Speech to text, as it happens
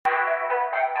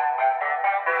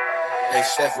Hey,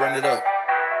 Chef, run it up.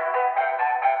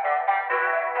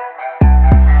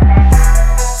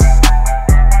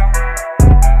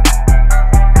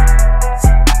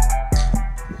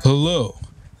 Hello,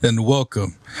 and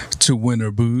welcome to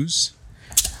Winter Booze.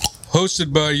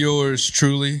 Hosted by yours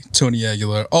truly, Tony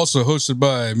Aguilar. Also hosted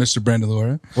by Mr. Brandon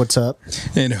Laura. What's up?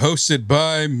 And hosted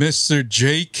by Mr.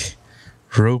 Jake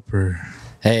Roper.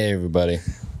 Hey, everybody.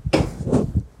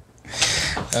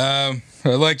 I'd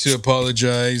like to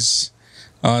apologize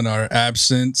on our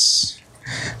absence.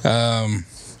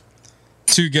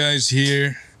 Two guys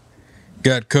here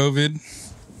got COVID,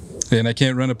 and I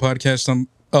can't run a podcast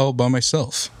all by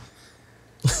myself.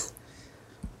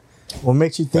 What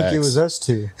makes you think Facts. it was us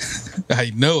two?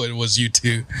 I know it was you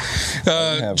two.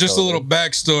 have Just a COVID. little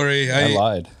backstory. I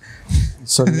lied.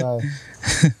 So did I.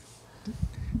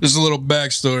 Just a little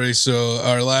backstory. So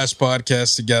our last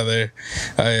podcast together,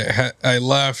 I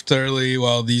left early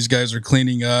while these guys were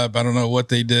cleaning up. I don't know what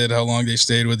they did, how long they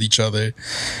stayed with each other.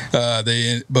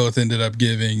 They both ended up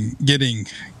getting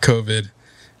COVID.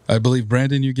 I believe,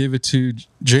 Brandon, you gave it to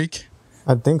Jake?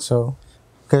 I think so.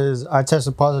 Because I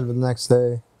tested positive the next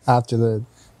day after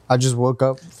I just woke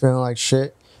up feeling like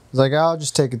shit. I was like, I'll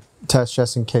just take a test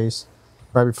just in case.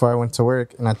 Right before I went to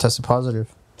work, and I tested positive.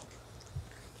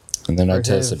 And then I Okay.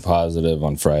 tested positive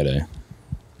on Friday.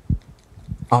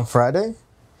 On Friday?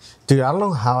 Dude, I don't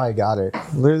know how I got it.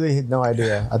 Literally no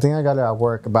idea. I think I got it at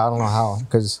work, but I don't know how.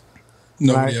 Because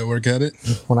Nobody Right. at work had it?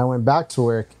 when I went back to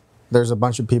work, there's a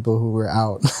bunch of people who were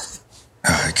out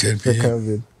It could for be.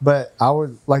 COVID. But I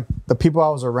would, like, the people I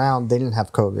was around, they didn't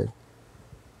have COVID.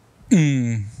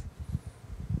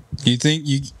 You think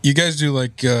you guys do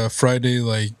like Friday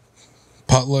like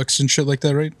potlucks and shit like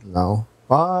that, right? No.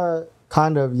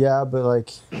 Kind of, yeah, but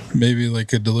like, Maybe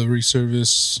like a delivery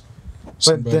service. but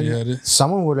Somebody then had it.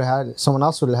 someone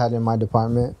else would have had it in my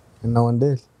department, and no one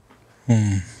did.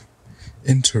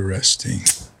 Interesting. And,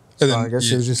 So then, I guess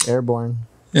it was just airborne.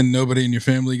 and nobody in your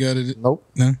family got it? Nope.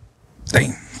 No?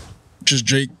 Dang. Just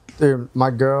Jake. Dude,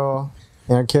 my girl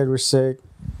and her kid were sick,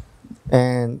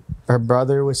 and her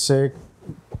brother was sick.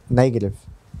 Negative.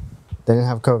 They didn't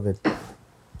have COVID.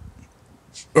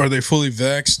 Are they fully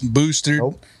vaxxed, boosted?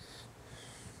 Nope.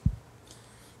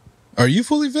 Are you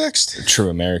fully vaxxed? True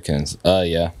Americans.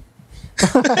 Yeah.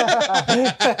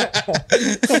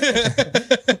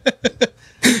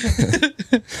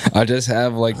 I just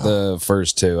have like the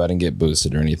first two. I didn't get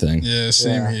boosted or anything. Yeah,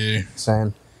 same Yeah. here.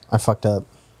 Same. I fucked up.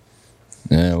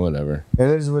 Yeah, whatever. It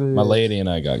is what it My is. lady and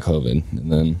I got COVID.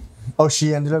 And then, Oh,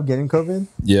 she ended up getting COVID?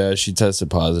 yeah, she tested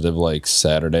positive like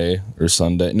Saturday or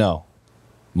Sunday. No,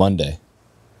 Monday.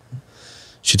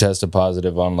 She tested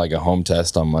positive on like a home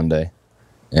test on Monday.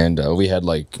 And we had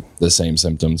like the same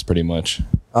symptoms pretty much.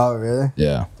 Oh, really?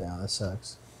 Yeah. Damn, that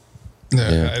sucks. No,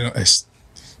 Yeah.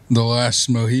 The last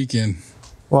Mohican.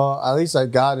 Well, at least I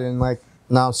got it, and like,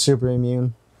 now I'm super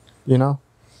immune. You know?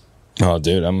 Oh,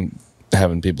 dude, I'm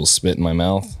having people spit in my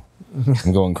mouth.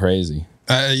 I'm going crazy.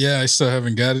 Yeah, I still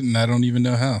haven't got it, and I don't even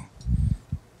know how.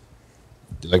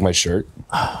 Do you like my shirt?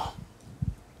 How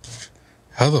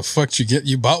the fuck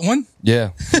you bought one? Yeah.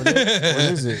 What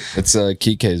is it? It's a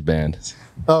Kike's band.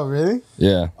 Oh, really?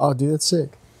 Yeah. Oh, dude, that's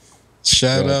sick.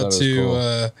 Shout Yeah, I out thought it to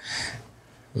was cool.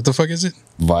 what the fuck is it?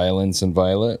 Violence and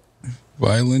Violet.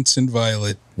 Violence and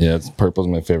Violet. Yeah, purple's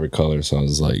my favorite color, so I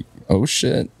was like, oh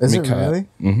shit. Is let me it cop. really?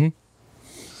 Mm-hmm.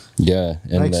 Yeah.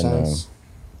 And Makes then sense.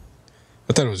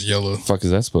 I thought it was yellow. fuck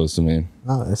is that supposed to mean?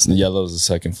 No, it's Yellow's the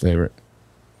second favorite.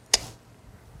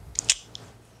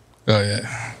 Oh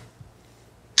yeah.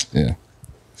 Yeah.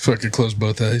 Fucking close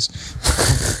both eyes.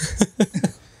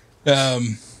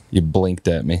 You blinked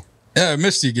at me. Yeah, I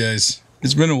missed you guys.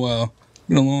 It's been a while.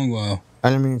 Been a long while. I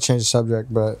didn't mean to change the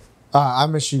subject, but I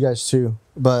miss you guys too.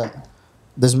 But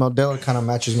this Modelo kind of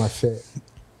matches my fit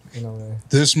in a way.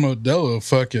 This Modelo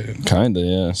fucking Kinda,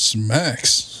 yeah.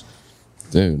 smacks.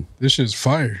 Dude. This shit's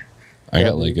fire. I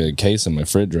got like a case in my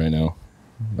fridge right now.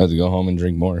 I have to go home and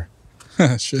drink more.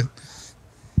 Shit.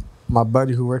 My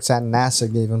buddy who works at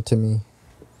NASA gave them to me.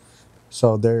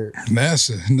 So they're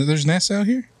NASA. There's NASA out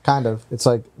here? kind of, it's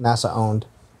like NASA owned.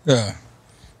 Yeah.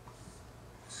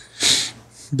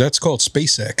 That's called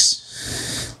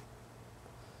SpaceX.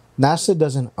 NASA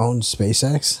doesn't own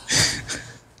SpaceX.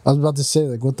 I was about to say,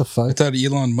 like, what the I fuck? thought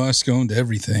Elon Musk owned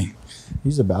everything.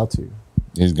 He's about to.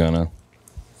 He's gonna.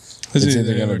 Is It's it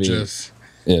either gonna or be- Jeff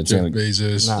Yeah, it's gonna,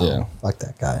 Bezos? No, Yeah. like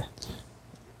that guy.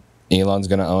 Elon's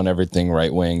gonna own everything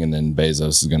right wing, and then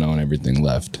Bezos is gonna own everything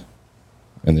left.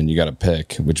 And then you got to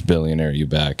pick which billionaire you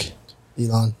back.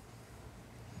 Elon.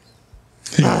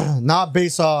 Not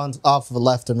based off of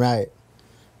left and right.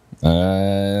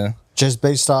 Just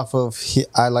based off of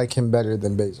I like him better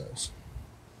than Bezos.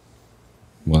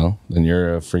 Well, then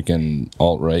you're a freaking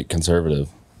alt-right conservative.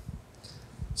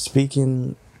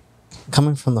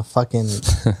 Coming from the fucking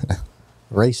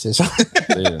racist.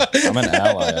 Dude, I'm an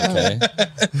ally,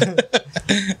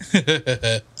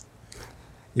 okay?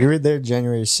 You were there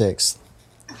January 6th.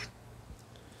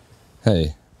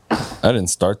 Hey, I didn't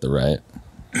start the riot.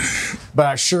 But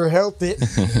I sure helped it.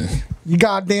 You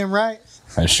goddamn right.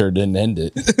 I sure didn't end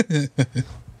it.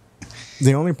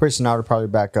 The only person I would probably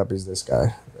back up is this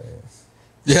guy.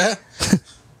 Yeah.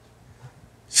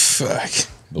 Fuck.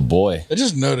 The boy. I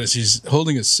just noticed he's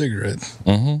holding a cigarette.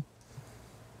 Mm-hmm.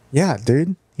 Yeah,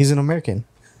 dude. He's an American.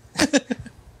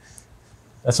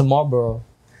 That's a Marlboro.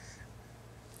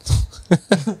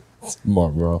 More,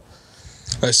 bro.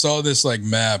 I saw this like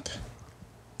map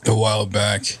a while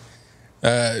back.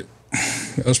 I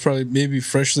was probably maybe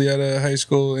freshly out of high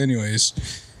school. Anyways,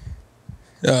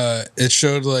 it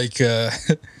showed like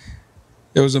it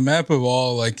was a map of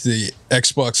all like the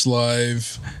Xbox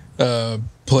Live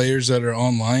players that are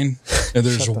online, and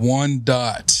there's one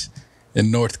dot in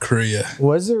North Korea.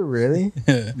 Was it really?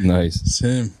 Nice. It's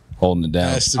him. Holding it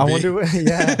down. Has to I be. wonder what,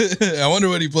 yeah. I wonder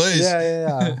what he plays.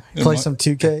 Yeah. Play some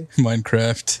 2K.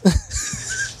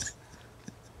 Minecraft.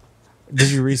 Did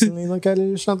you recently look at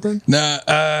it or something? No,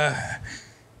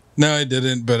 I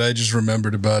didn't, but I just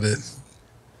remembered about it.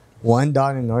 One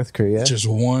dot in North Korea. Just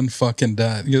one fucking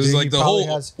dot. Because Dude, like he the probably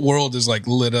whole has- world is like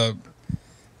lit up,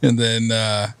 and then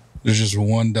there's just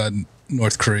one dot in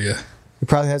North Korea. He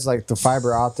probably has like the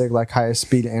fiber optic, like highest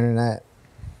speed internet.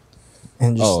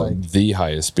 And just The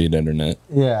highest speed internet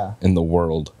yeah. in the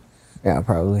world. Yeah,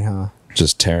 probably, huh?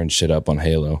 Just tearing shit up on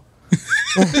Halo.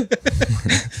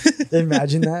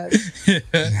 Imagine that.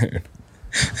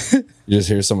 You just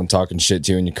hear someone talking shit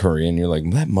to you in your Korean, you're like,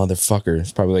 that motherfucker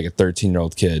is probably like a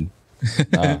 13-year-old kid.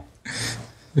 Nah.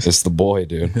 It's the boy,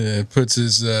 dude. Puts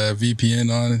his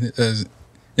VPN on as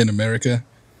in America.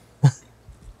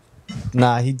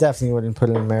 Nah, he definitely wouldn't put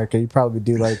it in America. He'd probably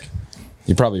do like,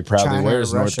 He probably proudly China or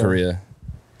wears North Russia. Korea.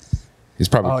 He's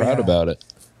probably proud yeah. about it.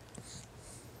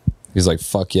 He's like,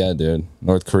 fuck yeah, dude.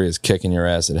 North Korea's kicking your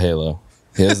ass at Halo.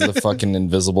 He has the fucking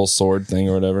invisible sword thing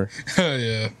or whatever. Oh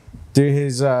yeah. dude,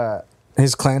 his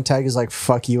clan tag is like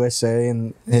fuck USA,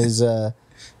 and his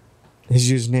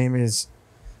username is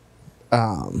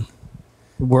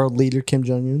world leader Kim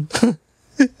Jong Un.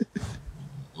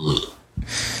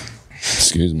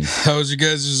 Excuse me. How was you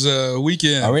guys'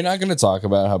 weekend? Are we not going to talk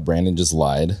about how Brandon just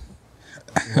lied?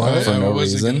 For I no wasn't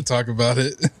reason? going to talk about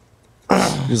it.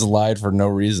 He just lied for no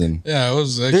reason. Yeah, I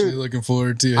was actually Dude, looking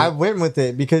forward to it. I went with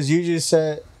it because you just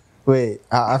said, wait,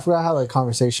 I forgot how the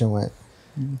conversation went.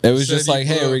 It was Said just you like,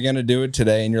 hey, blew are we going to do it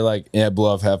today? And you're like, yeah, I blew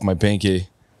off half my pinky.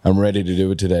 I'm ready to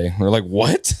do it today. We're like,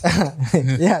 what?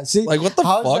 Yeah, see, Like, what the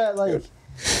how's fuck, that like?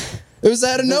 It was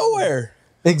out of nowhere.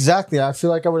 Exactly. I feel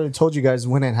like I would have told you guys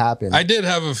when it happened. I did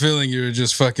have a feeling you were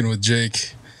just fucking with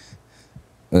Jake.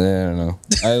 I don't know.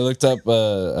 I looked up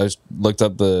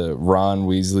the Ron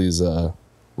Weasley's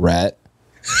rat.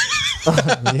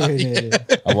 Yeah.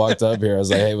 I walked up here. I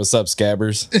was like, hey, what's up,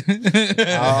 scabbers?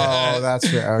 Oh,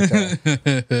 that's right.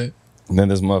 Okay. And then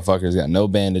this motherfucker's got no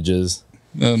bandages.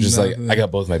 Just like, I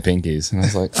got both my pinkies. And I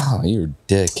was like, oh, you're a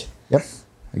dick. Yep.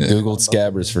 I Googled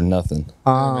scabbers for nothing.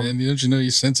 Man, don't you know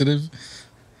he's sensitive?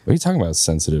 What are you talking about,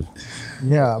 sensitive?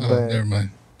 Yeah, Oh, but never mind.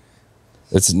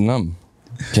 It's numb.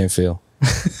 Can't feel.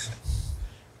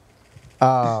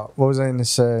 what was I going to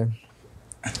say?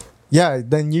 Yeah,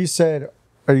 then you said,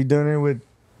 are you doing it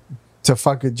to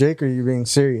fuck with Jake, or are you being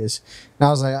serious? And I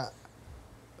was like,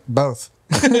 both.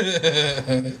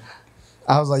 I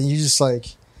was like, you just like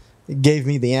gave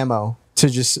me the ammo to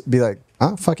just be like,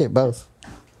 oh, fuck it, both.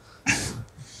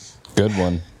 Good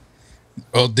one.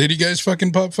 Oh, did you guys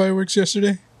fucking pop fireworks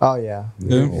yesterday? Oh, yeah.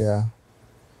 Yeah. Yeah.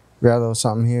 Yeah, there was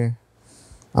something here.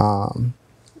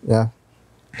 Yeah.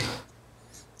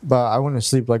 But I went to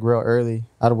sleep like real early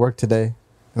out of work today.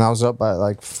 And I was up by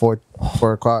like 4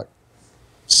 o'clock.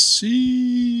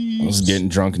 See. I was getting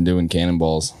drunk and doing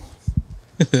cannonballs.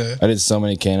 I did so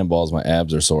many cannonballs, my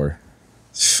abs are sore.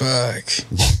 Fuck.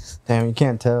 Damn, you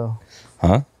can't tell.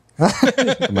 Huh?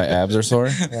 My abs are sore?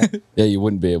 Yeah, you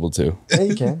wouldn't be able to. Yeah,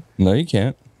 you can. No, you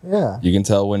can't. Yeah. You can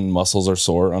tell when muscles are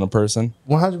sore on a person.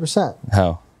 100%.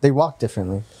 How? They walk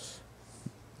differently.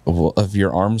 Well, if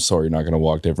your arm's sore, you're not going to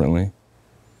walk differently.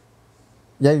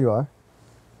 Yeah, you are.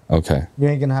 Okay, You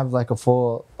ain't gonna have like a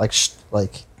full like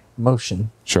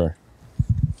motion. sure.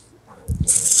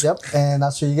 Yep, and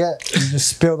that's what you get. You just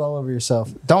spilled all over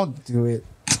yourself. Don't do it.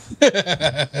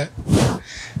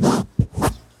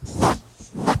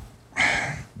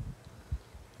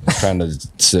 trying to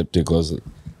sip too close.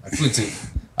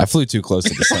 I flew too close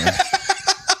to the sun.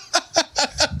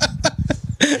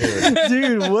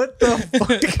 Dude, what the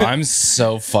fuck? I'm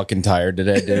so fucking tired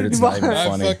today, dude. It's not even I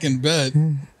funny. fucking bet.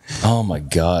 Oh my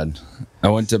god. I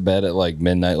went to bed at like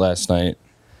midnight last night.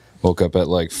 Woke up at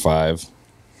like 5.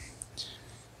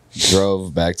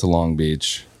 Drove back to Long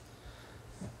Beach.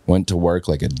 Went to work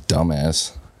like a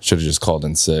dumbass. Should have just called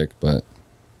in sick, but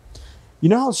You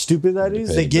know how stupid that to is?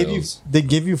 pay They the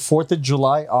give bills. you 4th of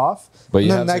July off, But and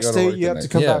you then have to next go to day work you the have to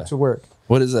next- come yeah. back to work.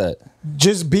 what is that?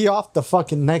 Just be off the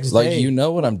fucking next Like day. you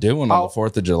know what I'm doing on I'll- the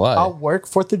 4th of July. I'll work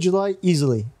 4th of July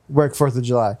easily. Work 4th of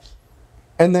July,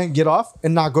 and then get off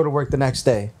and not go to work the next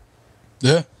day.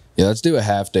 Yeah. Yeah, let's do a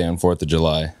half day on 4th of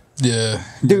July. Yeah.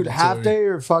 Dude, half day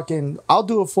or fucking, I'll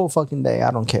do a full fucking day. I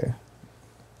don't care.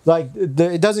 Like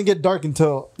it doesn't get dark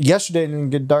until yesterday. It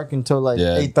didn't get dark until like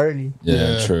Yeah. 8:30. Yeah,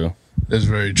 Yeah. true. That's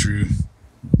very true.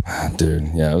 Dude,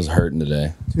 yeah, I was hurting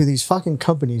today. Dude, these fucking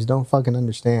companies don't fucking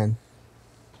understand.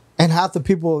 And half the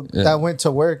people Yeah. that went to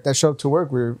work, that showed up to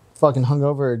work, were fucking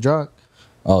hungover or drunk.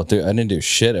 Oh, dude, I didn't do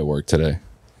shit at work today.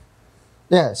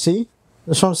 Yeah, see,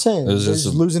 that's what I'm saying. It was They're just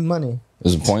just a- losing money, It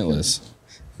was pointless.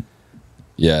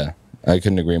 Yeah, I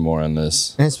couldn't agree more on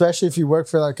this. and especially if you work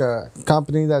for like a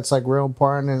company that's like real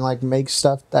important and like makes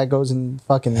stuff that goes in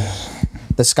fucking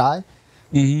the sky,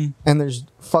 Mm-hmm. and there's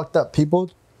fucked up people.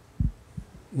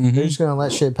 They're just gonna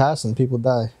let shit pass and people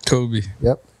die. Kobe.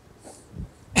 Yep.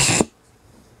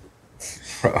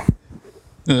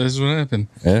 That's what happened.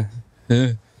 Yeah.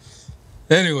 Yeah.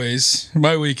 Anyways,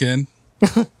 my weekend.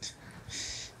 I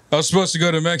was supposed to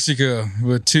go to Mexico,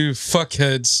 but 2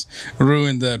 fuckheads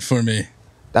ruined that for me.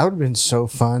 That would have been so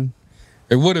fun.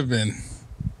 It would have been.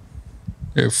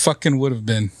 It fucking would have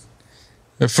been.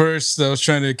 At first, I was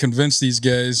trying to convince these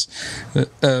guys.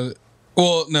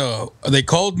 Well, no. They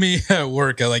called me at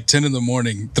work at like 10 in the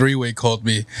morning. 3-way called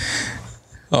me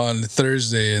on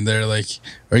Thursday, and they're like,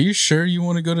 "Are you sure you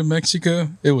want to go to Mexico?"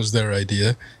 It was their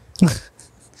idea.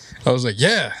 I was like,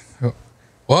 "Yeah.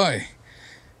 Why?"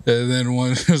 And then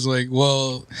one was like,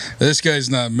 "Well, this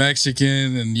guy's not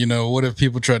Mexican, and what if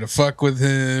people try to fuck with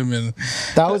him?" And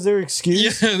That was their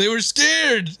excuse. yeah, they were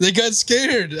scared. They got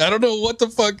scared. I don't know what the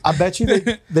fuck. I bet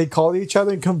you they called each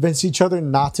other and convinced each other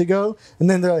not to go, and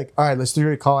then they're like, "All right, let's do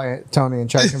a call Tony and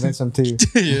try to convince him to."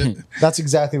 Yeah. That's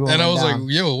exactly what. And I went was down.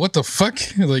 like, "Yo, what the fuck?"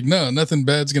 Like, no, nothing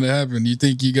bad's gonna happen. You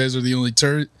think you guys are the only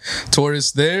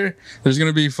tourists there? There's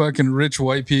gonna be fucking rich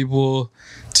white people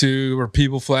too, or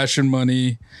people flashing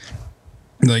money.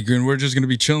 Like, and we're just gonna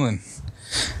be chilling.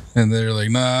 And they're like,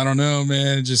 "Nah, I don't know,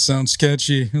 man. It just sounds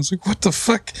sketchy." I was like, "What the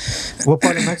fuck?" "What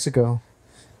part of Mexico?"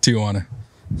 Tijuana.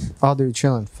 "Oh, dude,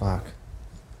 chilling." Fuck.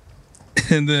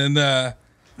 And then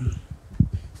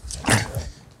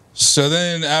so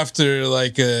then after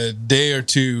like a day or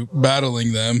two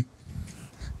battling them,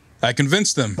 I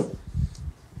convinced them.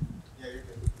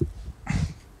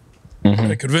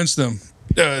 I convinced them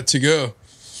to go.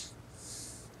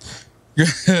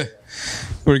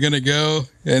 We're gonna go,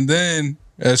 and then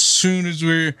as soon as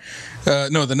we're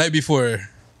the night before,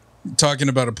 talking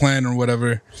about a plan or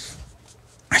whatever,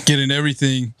 getting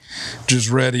everything just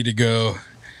ready to go.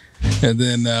 And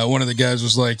then one of the guys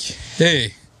was like,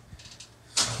 "Hey,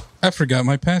 I forgot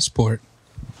my passport."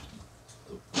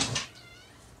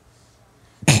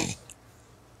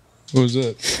 What was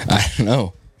that? I don't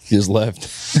know. He just left.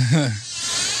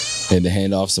 Had to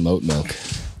hand off some oat milk.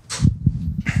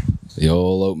 The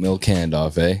old oat milk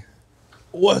handoff, eh?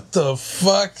 What the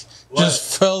fuck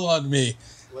just fell on me?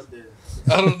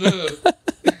 I don't know.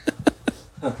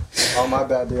 Oh, my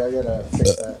bad, dude. I gotta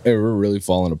fix that. Hey, we're really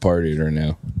falling apart here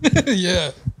now.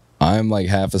 Yeah. I'm like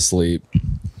half asleep.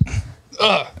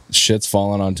 Shit's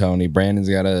falling on Tony. Brandon's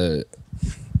got to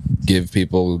give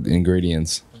people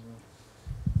ingredients.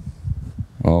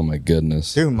 Oh my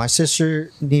goodness. Dude, my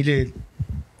sister needed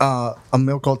a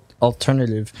milk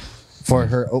alternative for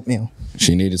her oatmeal.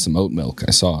 She needed some oat milk.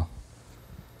 I saw.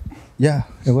 Yeah,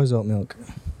 it was oat milk.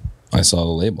 I saw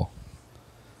the label.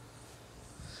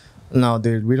 No,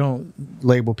 dude, we don't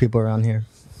label people around here.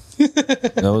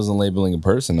 That wasn't labeling a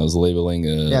person. That was labeling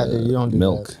Yeah, dude, you don't do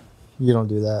milk. that. You don't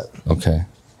do that. Okay.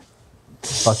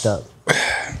 Fucked up.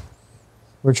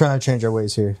 We're trying to change our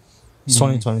ways here. It's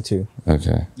 2022.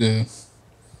 Okay. Yeah.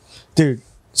 Dude,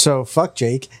 so fuck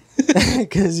Jake.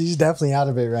 Because he's definitely out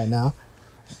of it right now.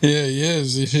 Yeah, he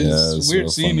is. It's it's weird real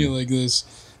seeing you funny. like this.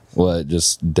 What?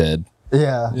 Just dead?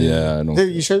 Yeah. Yeah, I don't.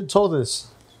 Dude, you should have told us.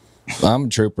 I'm a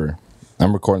trooper.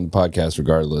 I'm recording the podcast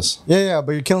regardless. Yeah,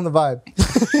 but you're killing the vibe.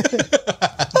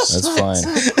 That's fine.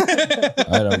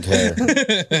 I don't care.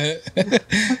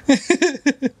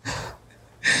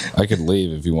 I could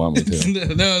leave if you want me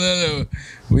to. No.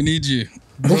 We need you.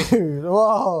 Dude,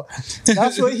 whoa.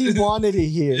 That's what he wanted to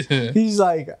hear. Yeah. He's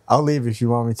like, I'll leave if you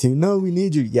want me to. No, we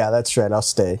need you. Yeah, that's right. I'll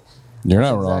stay. You're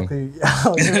not wrong. Exactly. I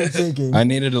was really thinking. I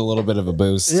needed a little bit of a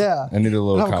boost. Yeah. I needed a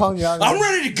little. I'm calling you out. I'm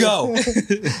ready to go.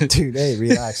 Dude, hey,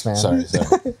 relax, man. sorry.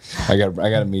 I got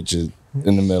to meet you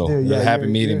in the middle. Dude, A happy you're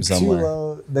medium too somewhere.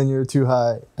 low, then you're too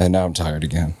high. And now I'm tired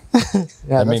again. Yeah, That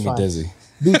that's made me fine. dizzy.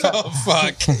 Oh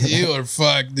fuck, you are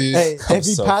fucked, dude. Hey, I'm if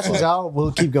he so passes fucked. out,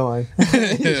 we'll keep going.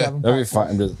 That'd be fine.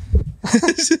 I'm just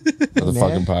for the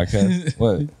fucking podcast.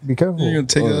 What? Be careful. You're gonna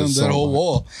take Oh, down there's that so whole much.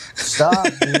 wall. Stop,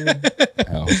 dude.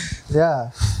 Ow.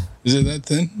 Yeah. Is it that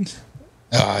thin?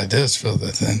 Oh, it does feel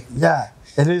that thin. Yeah.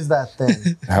 It is that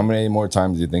thing. How many more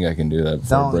times do you think I can do that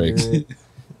before Don't it breaks? do it.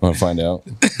 Want to find out?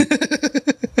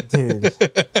 Dude.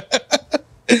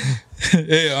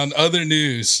 Hey, on other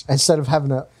news, Instead of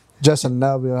having just a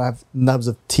nub, you'll have nubs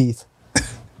of teeth.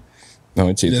 No,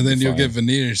 it's and then you'll get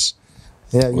veneers.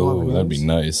 Yeah, you want Ooh, that'd be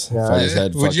veneers? nice. Yeah. If I just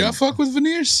had Would y'all fucking- fuck with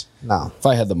veneers? No. if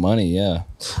I had the money, yeah.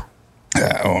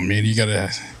 Oh, I mean, you gotta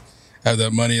have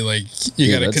that money. Like, you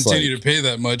Yeah, gotta that's continue like- to pay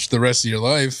that much the rest of your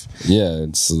life. Yeah,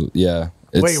 it's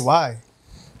Wait, why?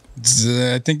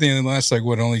 I think they last like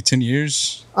what, only 10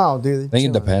 years. Oh, dude. I think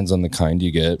it depends on the kind you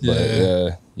get, but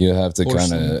Yeah. you have to Force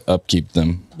kind of upkeep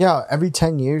them. Yeah, every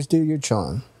 10 years, dude, you're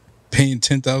chilling. Paying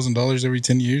 $10,000 every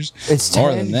 10 years. It's 10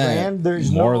 More than that. grand.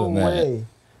 There's More no than that. way.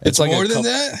 It's like more a than coup-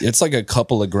 that? It's like a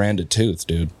couple of grand a tooth,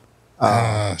 dude.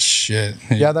 Ah, shit.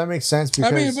 Yeah, that makes sense I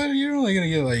because mean, but you're only gonna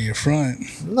get like your front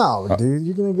no, dude,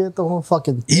 you're gonna get the whole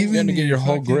fucking You're even gonna get your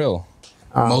whole fucking grill.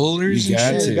 molars you and got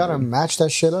shit. shit. to. You gotta match that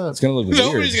shit up. It's gonna look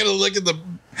Nobody's weird. gonna look at the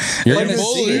You're like And gonna the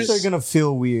molars. see teeth are gonna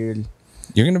feel weird.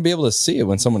 You're gonna be able to see it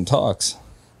when someone talks.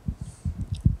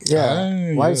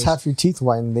 Yeah. Why is yes. half your teeth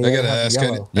white and they I gotta have ask.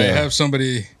 yellow? I Yeah. have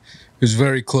somebody who's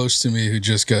very close to me who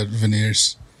just got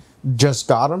veneers, Just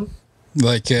got them?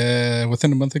 like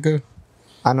within a month ago.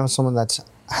 I know someone that's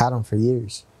had them for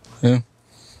years. Yeah,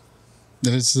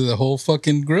 and it's the whole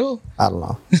fucking grill. I don't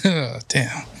know.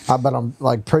 Damn. I bet I'm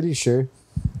like pretty sure.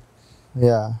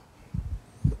 Yeah.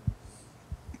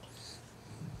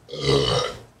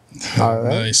 All right.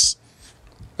 Nice.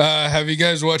 Have you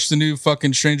guys watched the new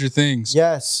fucking Stranger Things?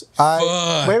 Yes. Fuck.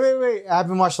 Wait. I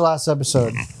haven't watched the last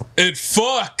episode. It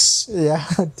fucks. Yeah.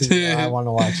 Dude, I want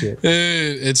to watch it.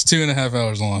 It's 2.5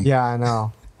 hours long. Yeah, I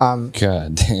know.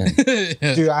 God damn.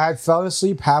 Dude, I had fell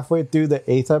asleep halfway through the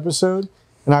 8th episode,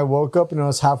 and I woke up and it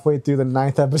was halfway through the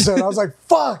 9th episode. I was like,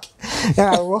 "Fuck!" And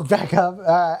I woke back up.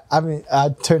 I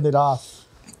turned it off,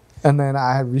 and then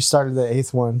I had restarted the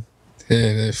 8th one.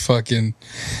 Yeah,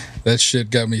 that shit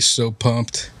got me so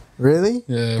pumped. Really?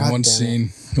 Yeah, God one damn scene.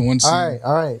 One scene.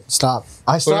 All right. Stop.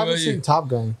 I still What haven't about you? seen Top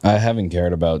Gun. I haven't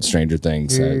cared about Stranger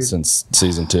Things Dude. since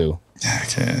season 2.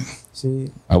 Okay.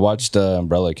 See? I watched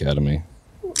Umbrella Academy.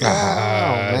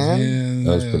 man.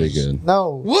 That was pretty good.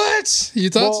 No. What? You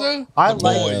thought Well, so? I The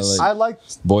like. Boys. I like.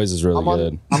 Boys is really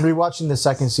good. I'm rewatching the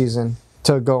 2nd season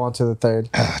to go on to the 3rd.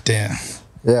 Ah, damn.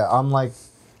 Yeah, I'm like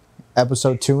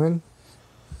episode 2 in.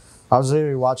 I was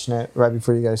literally watching it right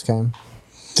before you guys came.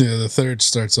 Yeah, the 3rd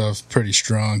starts off pretty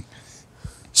strong.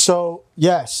 So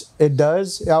yes, it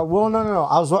does. Well, no.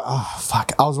 I was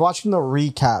I was watching the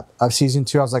recap of season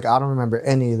 2. I was like, I don't remember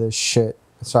any of this shit,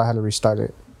 so I had to restart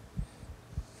it.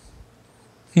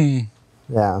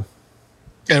 Yeah.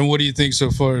 And what do you think so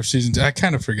far of season 2? I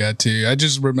kind of forgot too. I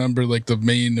just remember like the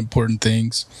main important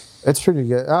things. It's pretty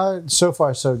good. So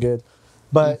far, so good.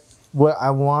 But what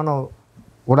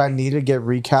I need to get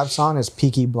recaps on is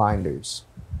Peaky Blinders.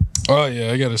 Oh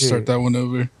yeah, I got to start Dude. that one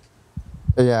over.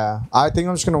 Yeah, I think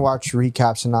I'm just gonna watch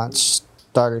recaps and not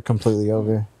start it completely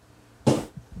over.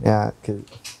 Yeah, 'cause-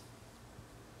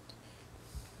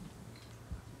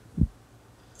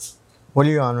 What are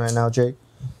you on right now, Jake?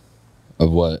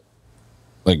 Of what?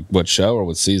 Like what show or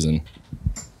what season?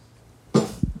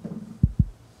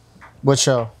 What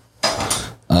show?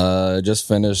 Just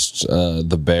finished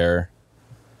The Bear.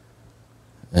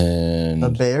 And The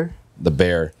Bear. The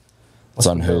Bear. It's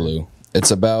on The Bear? Hulu.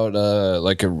 It's about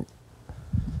like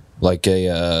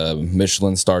a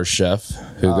Michelin star chef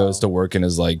who goes to work in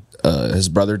his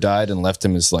brother died and left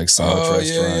him his like sandwich Oh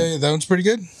restaurant. yeah, that one's pretty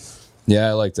good. Yeah,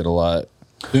 I liked it a lot.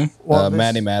 Yeah. Well,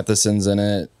 Maddie Matheson's in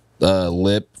it.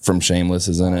 Lip from Shameless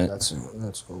is in it.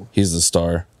 That's cool. He's the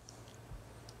star.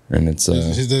 And it's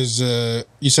There's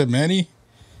you said Manny?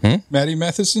 Maddie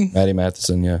Matheson? Maddie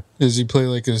Matheson, yeah. Does he play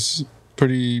like a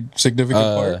pretty significant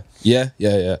part? Yeah.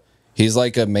 He's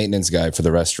like a maintenance guy for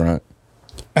the restaurant.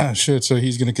 Ah, shit. So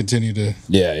he's gonna continue to.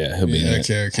 Yeah, he'll be in it.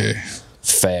 Okay.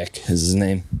 Fack is his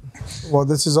name. Well,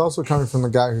 this is also coming from the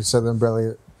guy who said the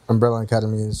Umbrella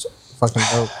Academy is fucking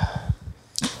dope.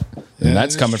 And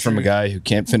that's coming from a guy who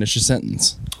can't finish a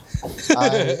sentence.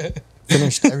 I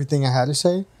finished everything I had to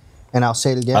say, and I'll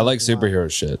say it again. I like superhero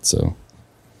shit, so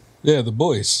Yeah, The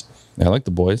Boys. yeah, I like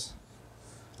The Boys.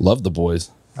 Love The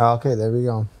Boys. Okay, there we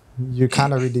go. You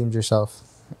kind of redeemed yourself.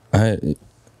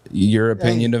 Your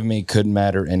opinion of me couldn't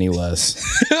matter any less.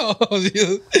 Oh,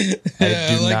 yeah.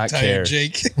 I do not Tired care.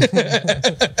 Jake.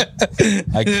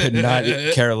 I could not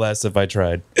care less if I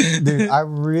tried. Dude, I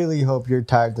really hope you're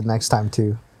tired the next time,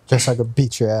 too. Just so I could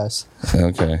beat your ass.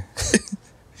 Okay.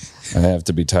 I have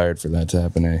to be tired for that to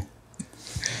happen, eh?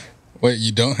 Wait,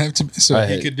 you don't have to. So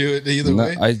he could do it either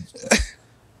way.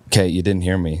 Okay, you didn't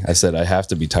hear me. I said I have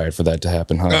to be tired for that to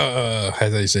happen, huh? I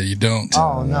thought you said you don't.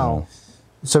 Oh, no.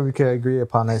 So we could agree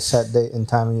upon a set date and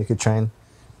time and you could train.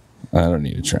 I don't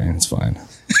need to train. It's fine.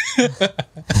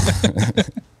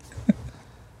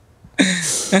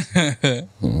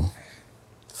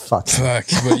 Fuck. Fuck,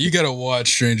 but you gotta watch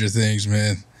Stranger Things,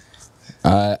 man.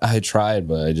 I tried,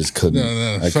 but I just couldn't.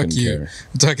 No, I fuck couldn't you. care.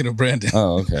 I'm talking to Brandon.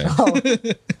 Oh, okay.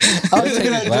 I was Take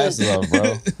your glasses off,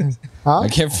 bro. Huh? I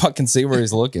can't fucking see where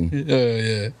he's looking. Oh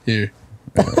yeah, here.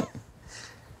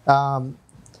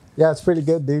 Yeah, it's pretty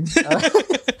good, dude.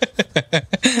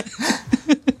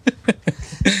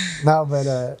 No,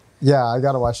 but yeah, I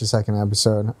gotta watch the second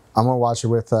episode. I'm gonna watch it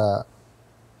with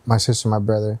my sister and my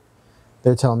brother.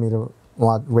 They're telling me to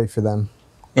wait for them.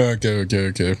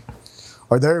 Okay.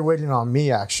 Or they're waiting on me,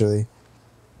 actually,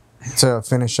 to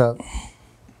finish up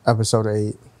episode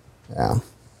 8. Yeah.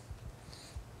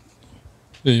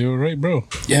 Yeah, you all right, bro?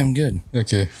 Yeah, I'm good.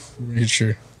 Okay, right,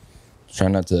 sure. Try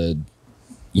not to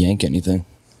yank anything.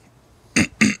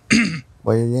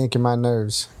 Well, you're yanking my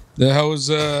nerves. How was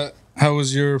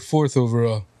your 4th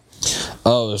overall?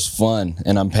 Oh, it was fun,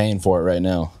 and I'm paying for it right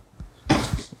now.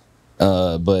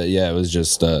 But yeah, it was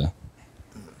just What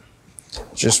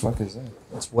is that?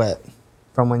 It's wet.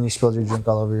 From when you spilled your drink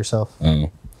all over yourself. yeah,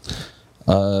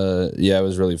 it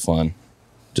was really fun.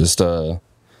 Just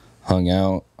hung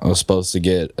out. I was supposed to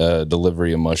get a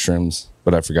delivery of mushrooms,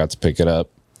 but I forgot to pick it up.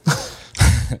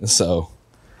 So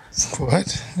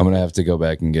What? I'm gonna have to go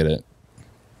back and get it.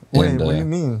 Wait, And, what do you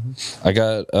mean? I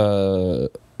got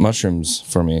mushrooms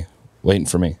for me, waiting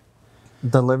for me.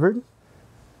 Delivered?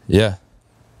 Yeah,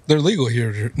 They're legal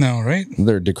here now, right?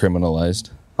 they're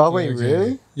decriminalized. Oh, wait, Okay.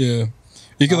 really? Yeah.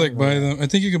 You could like buy them. I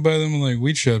think you can buy them in like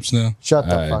weed shops now. Shut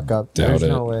the I fuck up. doubt There's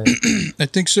no it. way. I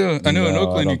think so. I know in No,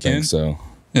 Oakland I you don't can. think so.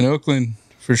 In Oakland,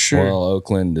 for sure. Well,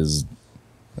 Oakland is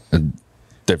a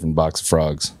different box of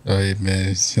frogs. Oh, yeah,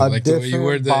 man. I like the way you different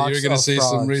word that. You box were gonna of say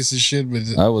some frogs. racist shit, but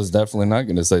I was definitely not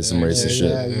going to say some racist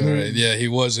shit. yeah. All right. Yeah, he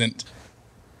wasn't.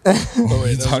 Oh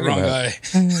wait, that's the talking wrong about?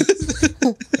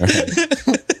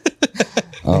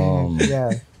 guy.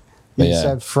 Yeah. But You yeah.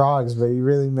 said frogs, but you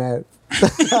really meant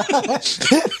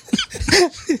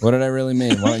What did I really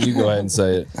mean? Why don't you go ahead and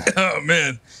say it, Oh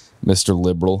man. Mr.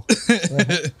 Liberal?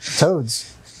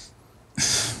 toads.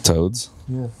 Toads?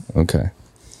 Yeah. Okay.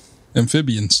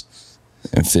 Amphibians.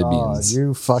 Oh, Amphibians.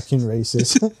 you fucking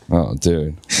racist. Oh,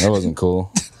 dude. That wasn't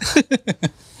cool.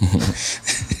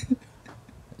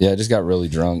 Yeah, I just got really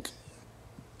drunk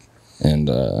and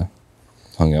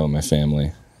hung out with my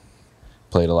family.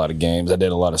 Played a lot of games. I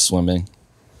did a lot of swimming.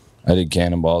 I did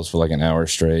cannonballs for like an hour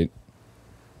straight.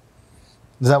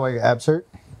 Is that why your abs hurt?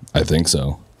 I think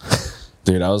so.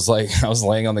 Dude, I was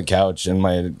laying on the couch and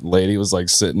my lady was like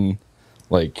sitting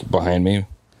like behind me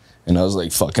and I was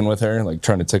like fucking with her, like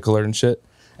trying to tickle her and shit.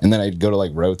 And then I'd go to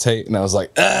like rotate and I was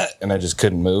like, ah! And I just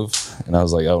couldn't move. And I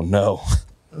was like, oh no.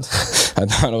 I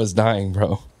thought I was dying,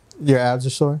 bro. Your abs are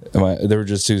sore? They were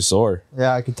just too sore.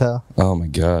 Yeah, I could tell. Oh my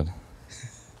God.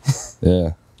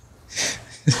 Yeah.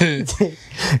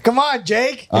 Come on,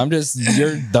 Jake.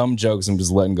 Your dumb jokes, I'm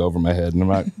just letting go over my head and I'm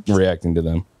not reacting to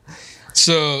them.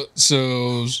 So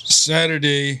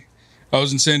Saturday, I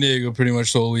was in San Diego pretty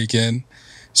much the whole weekend.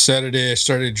 Saturday, I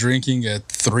started drinking at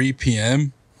 3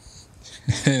 p.m.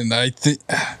 And I think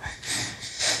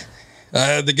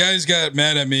the guys got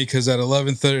mad at me because at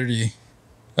 11:30,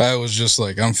 I was just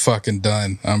like, I'm fucking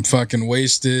done. I'm fucking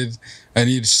wasted. I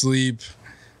need to sleep.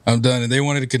 I'm done. And they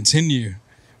wanted to continue.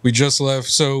 We just left.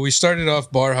 So we started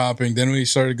off bar hopping. Then we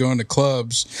started going to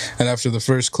clubs. And after the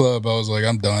first club, I was like,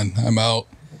 I'm done. I'm out.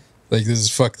 Like,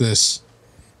 fuck this.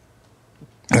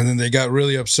 And then they got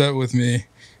really upset with me.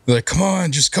 They're like, come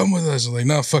on, just come with us. I'm like,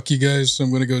 no, fuck you guys. I'm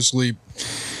going to go sleep.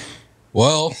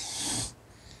 Well,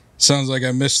 sounds like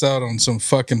I missed out on some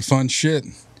fucking fun shit.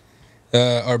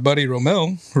 Our buddy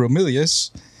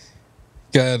Romelius,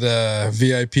 got a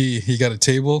VIP. He got a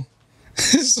table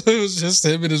So it was just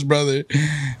him and his brother,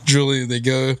 Julian. They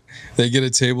get a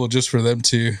table just for them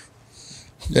two.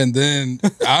 And then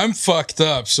I'm fucked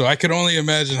up, so I can only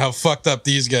imagine how fucked up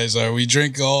these guys are. We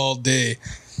drink all day.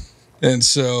 And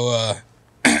so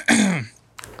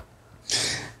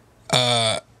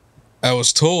I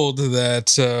was told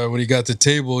that when he got the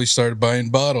table, he started buying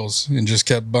bottles and just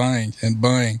kept buying and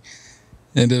buying.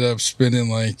 Ended up spending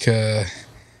like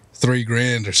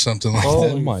 $3,000 or something like that.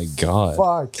 Oh my god.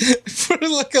 Fuck. For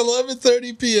like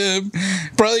 11:30 p.m.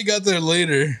 Probably got there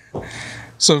later.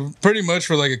 So pretty much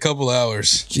for like a couple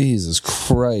hours. Jesus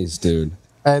Christ, dude.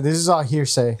 Hey, this is all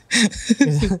hearsay.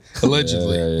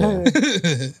 Allegedly.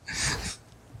 Yeah.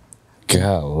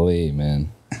 Golly,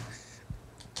 man.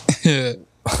 Yeah.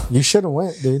 You should have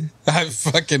went, dude. I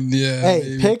fucking, yeah. Hey,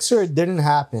 maybe. pics or it didn't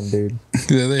happen, dude.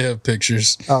 Yeah, they have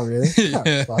pictures. Oh, really?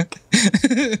 Yeah. Oh, fuck.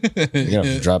 You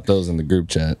gotta drop those in the group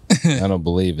chat. I don't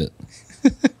believe it.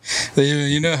 They even,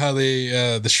 you know how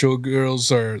they, the show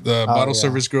girls or the bottle yeah.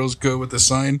 service girls go with the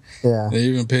sign? Yeah. They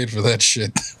even paid for that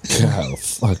shit. God,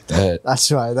 fuck that.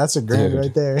 That's right. That's a grand Dude.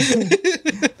 right there. He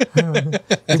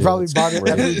probably that's bought it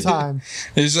every crazy. time.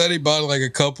 He said he bought like a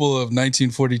couple of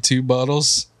 1942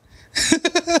 bottles.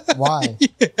 Why?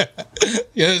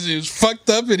 Yes, he was fucked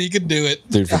up and he could do it.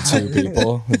 Dude, for two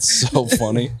people, it's so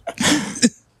funny.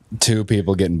 Two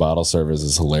people getting bottle service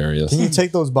is hilarious. Can you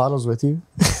take those bottles with you?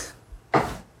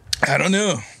 I don't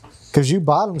know. Because you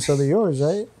bought them, so they're yours,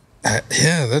 right?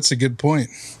 Yeah, that's a good point.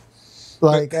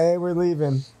 Like, hey, we're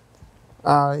leaving.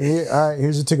 All right,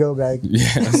 here's a to-go bag.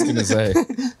 Yeah, I was gonna say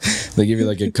they give you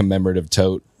like a commemorative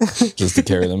tote just to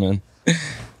carry them in.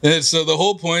 And so the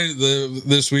whole point of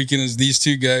this weekend is these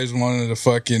two guys wanted to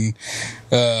fucking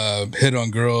hit on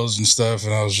girls and stuff,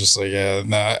 and I was just like, yeah,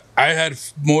 nah. I had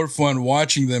more fun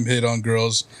watching them hit on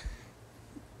girls,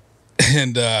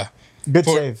 and Good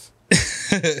save.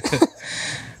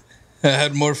 I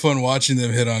had more fun watching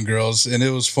them hit on girls, and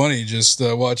it was funny just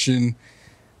watching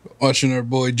our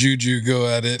boy Juju go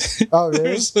at it. Oh, really?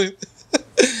 It was like,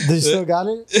 Did you still got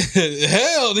it?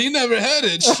 hell, he never had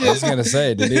it. I was Shit. gonna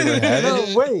say, did he ever have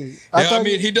it? No, wait. I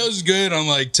mean, he does good on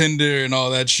like Tinder and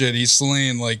all that shit. He's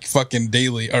slaying like fucking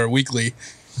daily or weekly,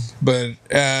 but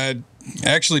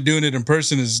actually doing it in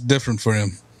person is different for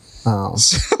him. Oh.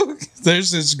 So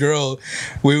there's this girl.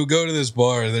 We would go to this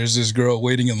bar. There's this girl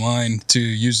waiting in line to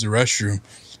use the restroom,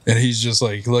 and he's just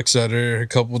like looks at her a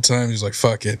couple of times. He's like,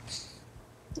 "Fuck it."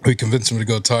 We convince him to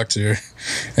go talk to her,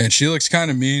 and she looks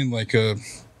kind of mean, like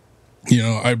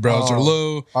eyebrows are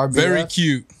low, RBF? very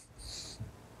cute.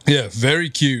 Yeah, very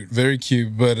cute, very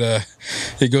cute. But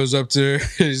he goes up to her.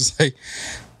 He's like,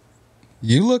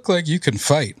 "You look like you can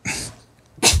fight,"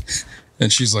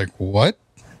 and she's like, "What?"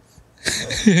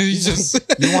 He just,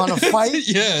 You want to fight?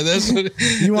 yeah, that's what.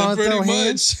 You want to pretty throw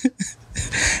hands?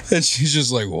 And she's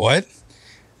just like, "What?"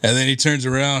 And then he turns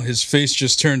around, his face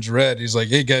just turns red. He's like,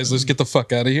 "Hey guys, let's get the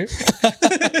fuck out of here."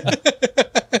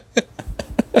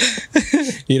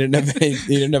 He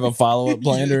didn't have a follow up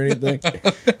plan or anything.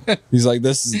 He's like,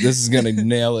 this is gonna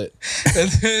nail it. And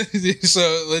then,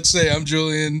 so let's say I'm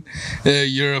Julian,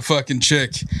 you're a fucking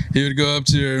chick. He would go up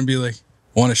to her and be like,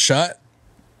 "Want a shot?"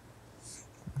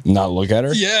 Not look at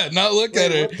her. Yeah, not look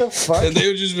at her. What the fuck? And they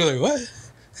would just be like, "What?"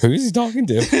 Who is he talking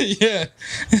to? Yeah.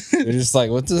 They're just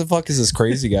like, what the fuck is this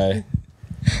crazy guy?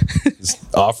 Just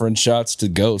offering shots to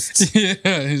ghosts.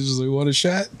 Yeah, he's just like, "Want a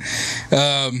shot?"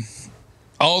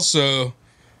 Also,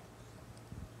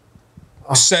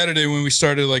 Saturday when we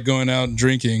started like going out and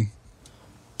drinking,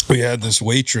 we had this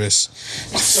waitress.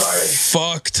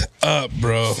 Fucked up,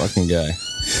 bro. Fucking guy.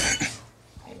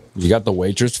 You got the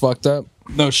waitress fucked up?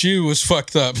 No, she was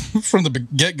fucked up from the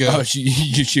get go. Oh, she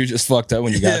was just fucked up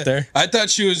when you got there? I thought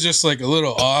she was just like a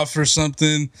little off or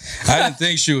something. I didn't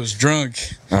think she was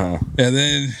drunk. Uh-huh.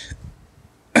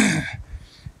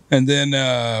 And then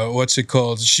what's it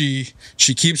called? She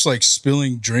keeps like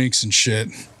spilling drinks and shit,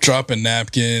 dropping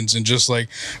napkins, and just like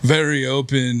very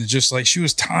open. Just like she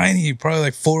was tiny, probably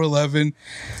like 4'11",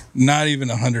 not even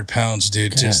 100 pounds,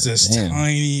 dude. Just God this damn.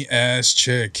 tiny ass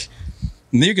chick.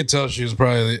 And you could tell she was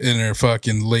probably in her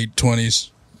fucking late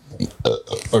 20s.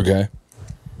 Okay.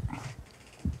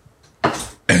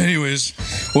 Anyways,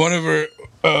 one of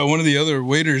the other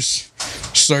waiters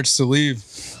starts to leave,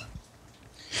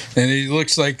 and he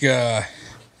looks like you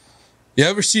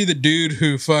ever see the dude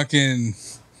who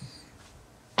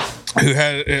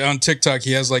had on TikTok,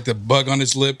 he has like the bug on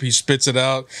his lip, he spits it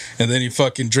out, and then he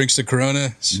fucking drinks the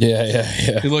Corona. Yeah.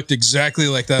 He looked exactly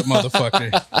like that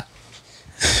motherfucker.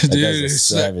 guy's a Dude,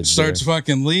 savage, starts dude.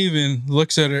 fucking leaving,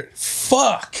 looks at her,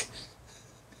 fuck.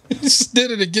 He just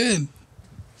did it again.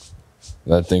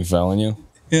 That thing fell on you?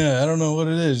 Yeah, I don't know what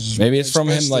it is. Maybe it's from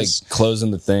him like Asbestos.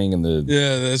 closing the thing and the.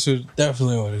 Yeah,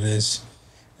 definitely what it is.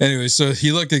 Anyway, so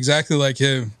he looked exactly like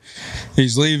him.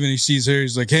 He's leaving. He sees her.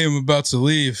 He's like, "Hey, I'm about to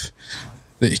leave."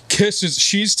 He kisses.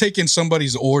 She's taking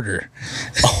somebody's order.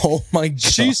 Oh my god!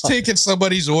 She's taking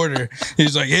somebody's order.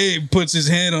 He's like, "Hey," puts his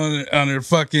hand on her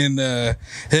fucking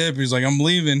hip. He's like, "I'm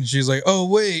leaving." She's like, "Oh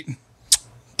wait,"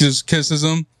 just kisses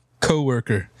him.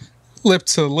 Coworker, lip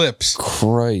to lips.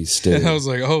 Christ, dude. And I was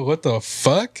like, "Oh, what the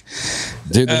fuck?"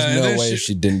 Dude, there's and no then way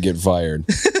she didn't get fired.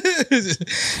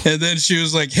 And then she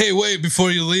was like, "Hey, wait,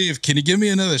 before you leave, can you give me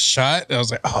another shot?" And I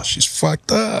was like, "Oh, she's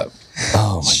fucked up.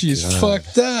 Oh my She's god.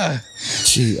 fucked up."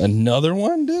 Gee, another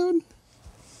one, dude?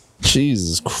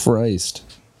 Jesus Christ.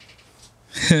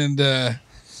 And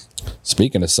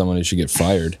Speaking of someone who should get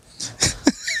fired.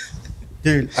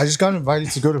 Dude, I just got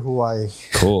invited to go to Hawaii.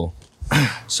 Cool.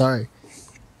 Sorry,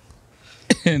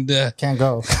 and can't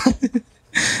go.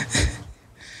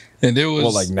 and it was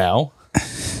Well, like now?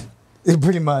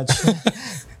 Pretty much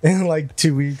in like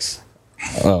 2 weeks.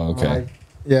 Oh, okay. Like,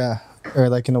 yeah, or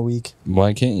like in a week.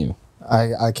 Why can't you?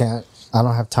 I can't. I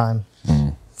don't have time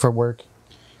for work.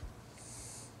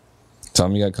 Tell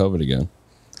me you got COVID again.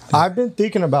 I've been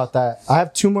thinking about that. I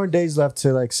have 2 more days left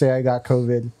to like say I got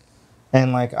COVID,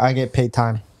 and like I get paid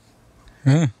time.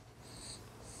 Huh.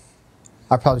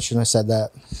 I probably shouldn't have said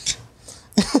that.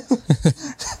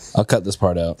 I'll cut this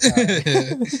part out. all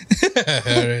right.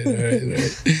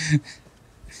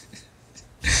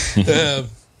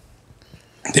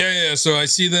 Yeah. So I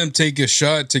see them take a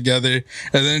shot together,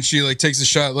 and then she like takes a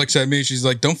shot, looks at me, she's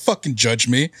like, "Don't fucking judge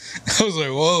me." I was like,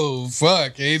 "Whoa,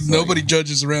 fuck! Ain't nobody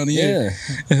judges around here." Yeah.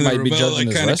 And then Might be Ramel, judging like,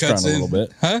 this kinda restaurant cuts a in. little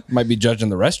bit. Huh? Might be judging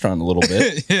the restaurant a little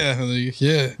bit. Yeah.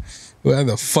 Why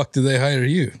the fuck did they hire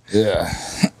you? Yeah.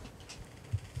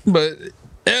 But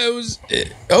yeah,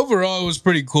 overall it was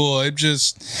pretty cool.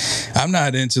 I'm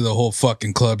not into the whole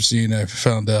fucking club scene. I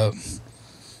found out.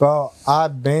 Bro,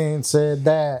 I've been said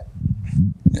that.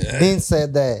 Been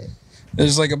said that.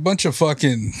 There's like a bunch of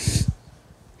fucking.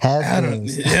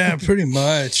 Has-beens. Yeah, pretty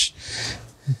much.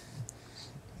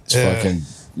 Yeah.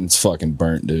 It's fucking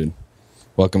burnt, dude.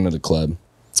 Welcome to the club.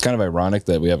 It's kind of ironic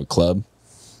that we have a club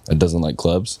that doesn't like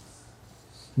clubs.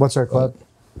 What's our club?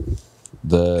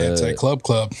 The Anti-club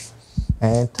club.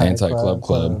 Anti-Club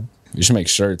Club. You should make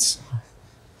shirts.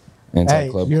 Hey,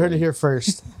 Anti-Club you heard Club. it here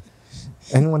first.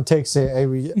 Anyone takes it, hey,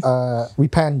 we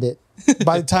panned it.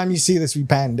 By the time you see this, we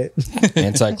panned it.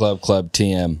 Anti-Club Club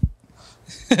TM.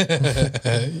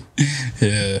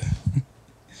 Yeah.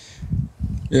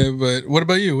 Yeah, but what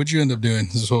about you? What'd you end up doing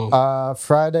this whole?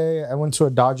 Friday, I went to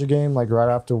a Dodger game like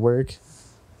right after work.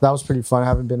 That was pretty fun. I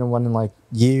haven't been in one in like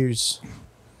years.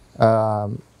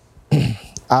 After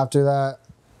that,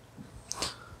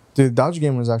 dude, the Dodger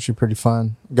game was actually pretty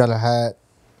fun. Got a hat,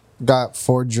 got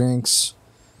 4 drinks,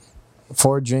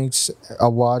 a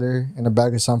water, and a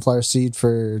bag of sunflower seed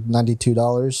for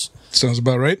 $92. Sounds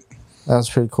about right. That was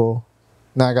pretty cool.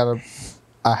 Now I got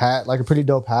a hat, like a pretty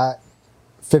dope hat,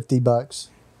 $50.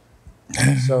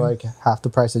 So like half the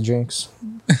price of drinks.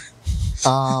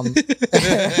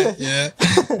 Yeah.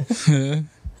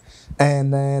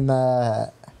 And then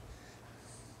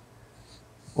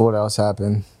what else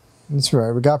happened? That's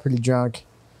right. We got pretty drunk.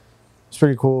 It's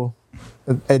pretty cool.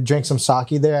 I drank some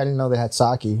sake there. I didn't know they had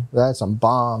sake. They had some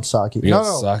bomb sake. You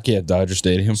got sake at Dodger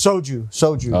Stadium? Soju.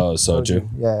 Oh, soju.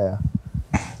 Yeah.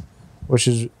 Which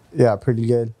is, yeah, pretty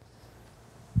good.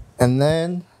 And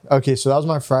then, okay, so that was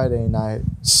my Friday night.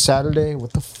 Saturday,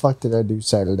 what the fuck did I do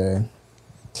Saturday?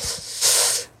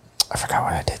 I forgot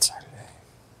what I did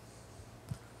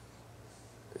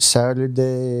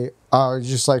Saturday, I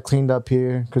just like cleaned up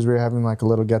here because we were having like a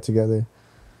little get together.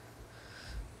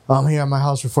 I'm here at my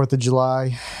house for 4th of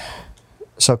July.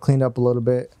 So I cleaned up a little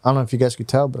bit. I don't know if you guys could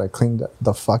tell, but I cleaned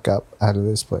the fuck up out of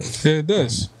this place. Yeah, it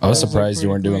does. I was Yeah, surprised it's you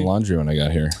weren't pretty doing clean. laundry when I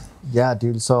got here. Yeah,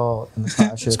 dude, it's all in the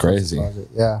closet. It's crazy.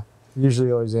 Yeah,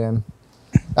 usually always am.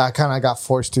 I kind of got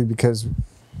forced to because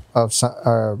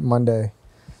of Monday.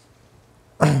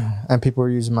 And people were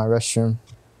using my restroom.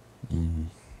 Mm-hmm.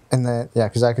 And then, yeah,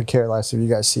 because I could care less if you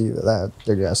guys see that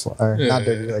dirty ass, or Yeah, not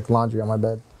dirty, yeah. like laundry on my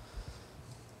bed.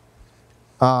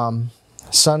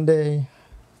 Sunday,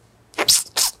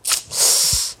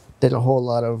 did a whole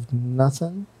lot of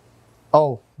nothing.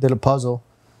 Oh, did a puzzle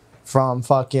from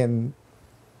fucking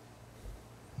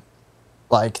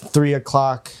like 3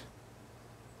 o'clock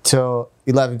till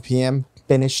 11 p.m.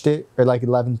 Finished it, or like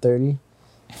 11:30.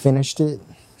 Finished it.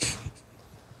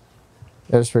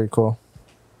 It was pretty cool.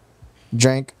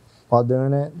 Drank while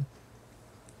doing it.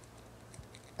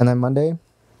 And then Monday,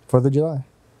 4th of July.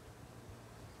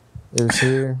 It was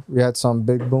here. We had some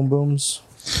big boom booms.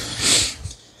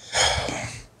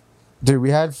 Dude,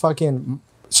 we had fucking.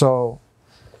 So,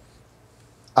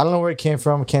 I don't know where it came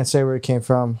from. Can't say where it came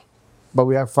from. But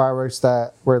we have fireworks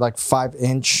that were like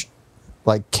 5-inch,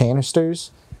 like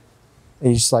canisters.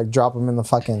 And you just like drop them in the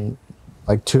fucking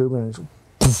like tube and it's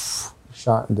poof,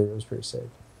 shot. And dude, it was pretty sick.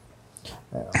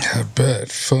 Yeah. I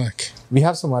bet. Fuck. We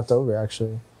have some left over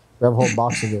actually. We have a whole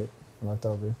box of it left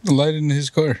over. Light it in his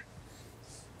car.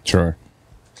 Sure.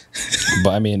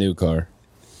 Buy me a new car.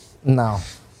 No,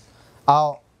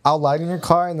 I'll light in your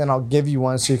car and then I'll give you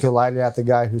one so you can light it at the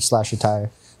guy who slashed your tire.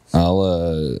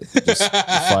 I'll just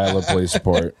file a police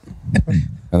report, and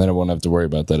then I won't have to worry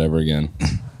about that ever again.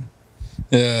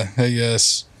 Yeah, I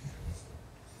guess.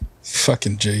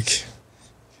 Fucking Jake.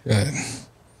 God.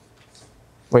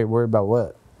 Wait, worry about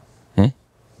what?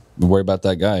 Worry about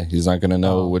that guy. He's not gonna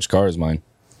know Oh. which car is mine.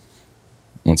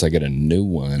 Once I get a new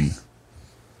one.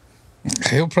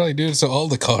 He'll probably do it to all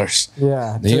the cars.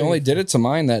 Yeah. He only did it to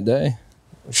mine that day.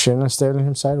 Shouldn't have stared at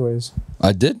him sideways.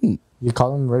 I didn't. You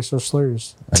call him racial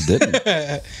slurs. I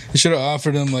didn't. You should have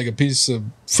offered him like a piece of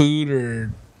food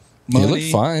or money. He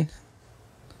looked fine.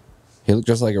 He looked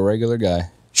just like a regular guy.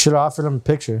 Should have offered him a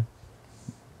picture.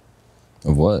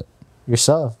 Of what?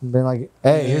 Yourself. Been like,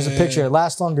 hey, here's a picture. It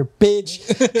lasts longer, bitch.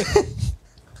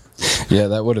 Yeah,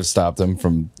 that would have stopped him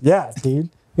from. Yeah, dude.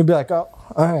 He'd be like, oh,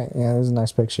 all right. Yeah, there's a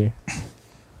nice picture.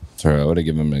 Sorry, I would have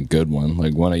given him a good one,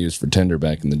 like one I used for Tinder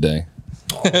back in the day.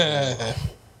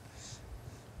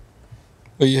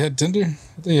 Oh, you had Tinder?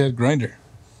 I thought you had Grinder.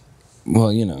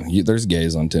 Well, you know, there's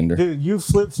gays on Tinder. Dude, you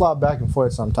flip-flop back and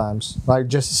forth sometimes. Like,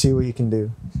 just to see what you can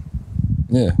do.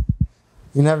 Yeah.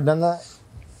 You never done that?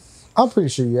 I'm pretty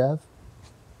sure you have.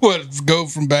 What? Go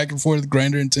from back and forth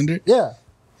Grinder and Tinder? Yeah.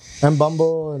 And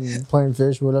Bumble and Playing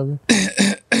Fish, whatever.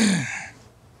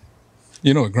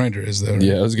 You know what Grinder is, though. Right?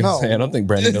 Yeah, I was gonna No. say I don't think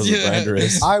Brandon knows Yeah. what Grindr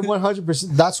is. I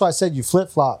 100%. That's why I said you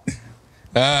flip-flop.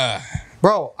 Ah,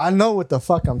 Bro, I know what the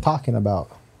fuck I'm talking about.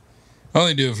 I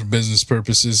only do it for business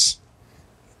purposes.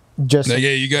 Just Like,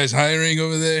 hey, you guys hiring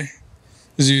over there?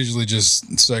 It's usually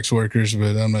just sex workers,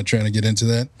 but I'm not trying to get into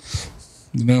that.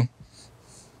 You know?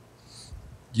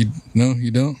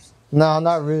 You don't? no,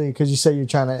 not really, because you say you're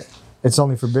trying to. It's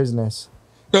only for business.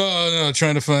 No,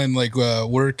 trying to find like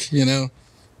work, you know,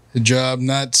 a job,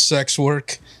 not sex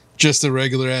work, just a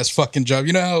regular ass fucking job.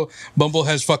 You know how Bumble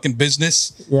has fucking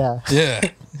business? Yeah. Yeah,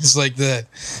 it's like that.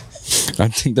 I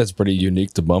think that's pretty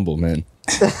unique to Bumble, man.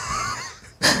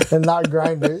 And not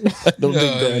Grinder. I don't Oh,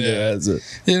 think Grindr yeah. has it.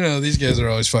 You know, these guys are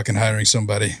always fucking hiring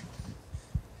somebody.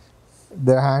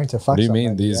 They're hiring to fuck. What do you mean,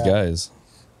 somebody, these yeah. guys?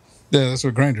 Yeah, that's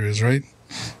what Grinder is, right?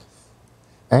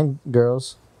 And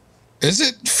girls. Is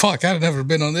it? Fuck, I've never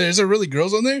been on there. Is there really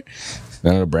girls on there? I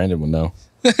don't know. Brandon would know.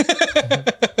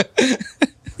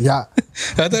 Yeah.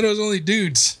 I thought it was only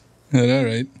dudes. All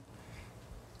right.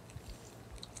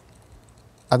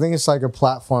 I think it's like a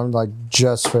platform like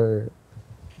just for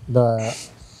that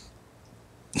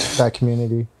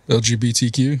community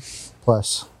LGBTQ.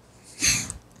 plus.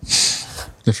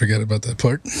 I forgot about that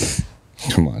part.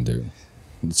 Come on, dude.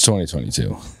 It's 2022.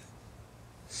 You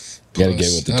gotta get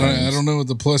Plus. with the I times. don't know what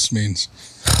the plus means.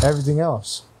 Everything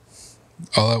else.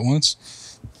 All at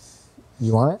once?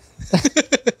 You want it?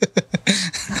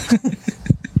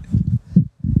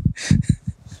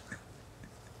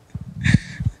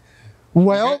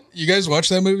 Well, You guys watch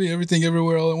that movie, Everything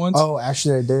Everywhere All at Once? oh,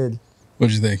 actually, I did.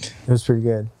 What'd you think? It was pretty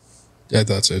good. I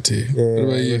thought so too. Yeah, What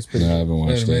about it you? was pretty No, I good. haven't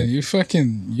watched Man,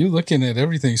 it. you looking at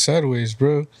everything sideways,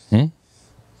 bro.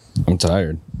 I'm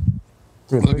tired.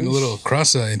 Dude, Looking a little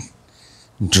cross-eyed.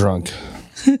 I'm drunk.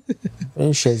 Put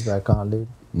your shades back on, dude.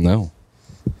 No.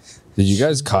 Did you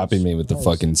guys copy me with the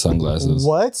fucking sunglasses?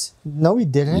 What? No, we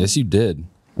didn't. Yes, you did.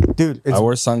 Dude, it's I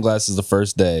wore sunglasses the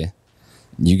first day.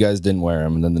 You guys didn't wear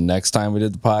them. And then the next time we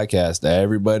did the podcast,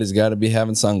 everybody's got to be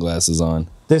having sunglasses on.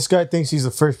 this guy thinks he's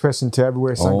the first person to ever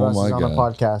wear sunglasses my on a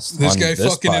God. podcast. This On guy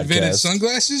this fucking invented podcast.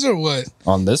 sunglasses or what?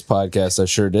 On this podcast, I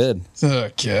sure did. Oh,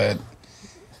 God.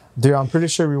 Dude, I'm pretty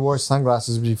sure we wore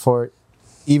sunglasses before,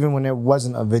 even when it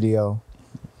wasn't a video.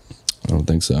 I don't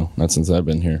think so. Not since I've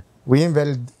been here. We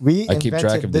invented I keep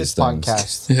track of this these things.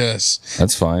 podcast. Yes.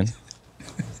 That's fine.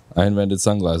 I invented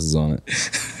sunglasses on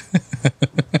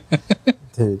it.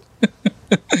 Dude.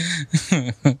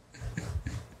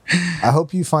 I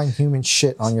hope you find human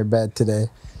shit on your bed today.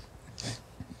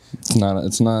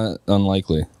 It's not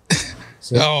unlikely.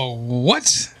 Oh,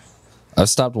 what? I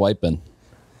stopped wiping.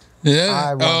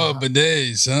 Yeah. I Oh, want-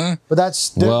 bidets, huh? But that's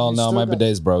still, Well, you no, still my got-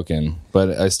 bidet's broken, but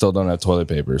I still don't have toilet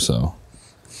paper, so.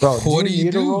 Bro, What do you need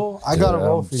a do? roll? I got a Dude,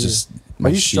 roll I'm for you. just- Are my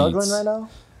you struggling sheets. right now?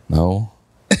 No.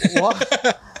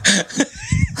 What?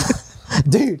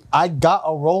 Dude, I got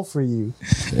a roll for you.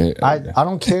 I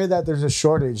don't care that there's a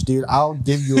shortage, dude. I'll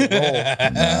give you a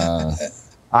roll. Nah,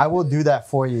 I will do that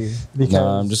for you because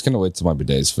I'm just gonna wait till my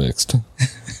bidet's fixed.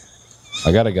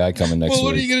 I got a guy coming next Well,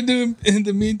 what are week. you gonna do in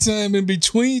the meantime, in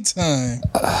between time?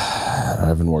 I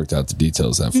haven't worked out the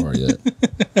details that far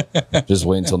yet. Just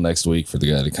wait until next week for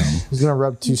the guy to come. he's gonna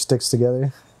rub two sticks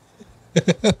together.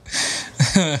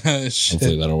 Shit.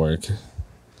 Hopefully that'll work.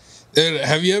 Dude,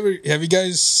 have you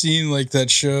guys seen like that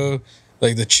show,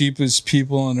 like The Cheapest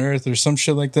People on Earth or some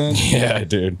shit like that? Yeah,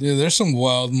 dude. Dude, there's some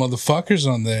wild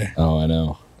motherfuckers on there. Oh, I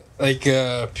know.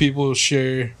 Like people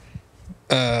share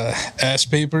ass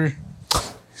paper.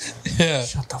 Yeah.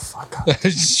 Shut the fuck up.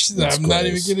 I'm not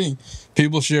even gross. kidding.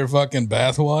 People share fucking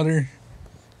bath water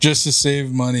just to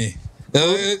save money.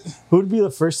 Who'd be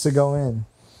the first to go in?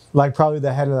 Like probably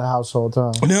the head of the household,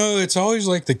 huh? No, it's always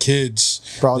like the kids.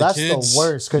 Bro, The that's kids- the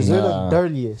worst because they're the Nah.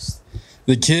 dirtiest.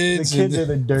 The The kids. kids are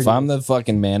the dirtiest. If I'm the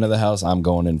fucking man of the house, I'm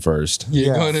going in first.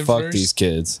 You're Yeah. going in Fuck first? these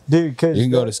kids. Dude, because You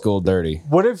can go to school dirty.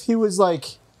 what if he was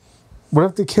like, what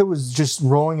if the kid was just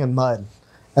rolling in mud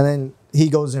and then he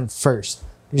goes in first?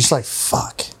 You're just like,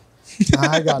 fuck.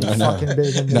 I got to fucking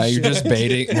bathe in this Now you're shit. just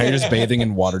bathing. Now you're just bathing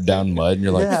in watered down mud, and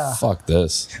you're like, Yeah. "Fuck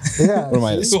this! Yeah. What am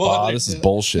I at a see? spa? Watered This is down.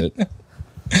 bullshit."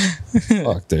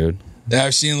 Fuck, dude.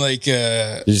 I've seen like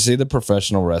Did you see the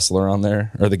professional wrestler on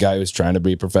there, or the guy who's trying to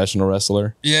be a professional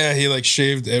wrestler? yeah, he like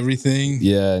shaved everything.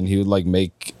 Yeah, and he would like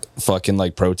make fucking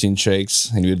like protein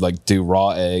shakes, and he would like do raw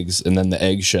eggs, and then the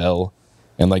eggshell,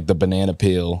 and like the banana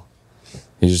peel.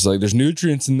 He's just like, "There's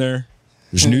nutrients in there.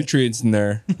 There's nutrients in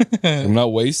there. I'm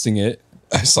not wasting it."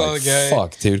 I saw Like, a guy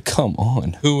fuck, dude, come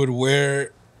on. who would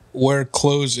wear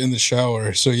clothes in the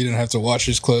shower so he didn't have to wash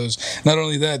his clothes. Not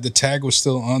only that, the tag was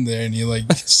still on there and he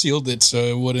like sealed it so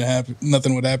it wouldn't happen.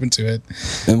 Nothing would happen to it.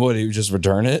 And what? He would just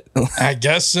return it? I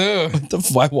guess so.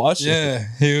 Why wash it? Yeah,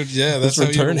 he would. Yeah, that's Just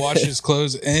how he would return wash it. his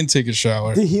clothes and take a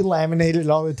shower. He laminated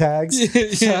all the tags.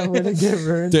 Yeah. So it wouldn't get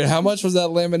ruined. Dude, how much was that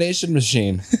lamination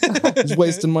machine? He's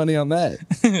wasting money on that.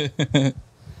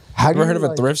 How do Ever heard you, of a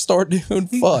like- thrift store, dude?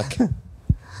 Fuck.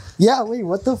 Yeah, wait,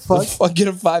 what the fuck? Fuck, get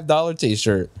a $5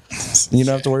 t-shirt. You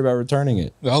don't have to worry about returning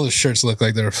it. All the shirts look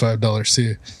like they were $5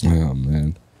 too. Oh,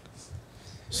 man.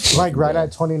 Like right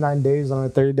at 29 days on a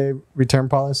 30-day return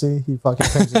policy, he fucking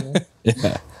turns it in.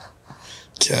 Yeah.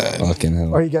 God. Fucking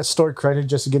hell. Or you get store credit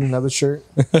just to get another shirt.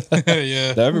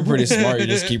 Yeah. That'd be pretty smart. You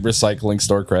just keep recycling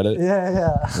store credit.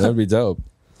 Yeah. That'd be dope.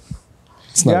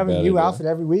 It's You not have a a bad new idea. outfit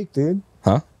every week, dude.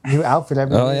 Huh? New outfit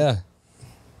every Oh, week. yeah.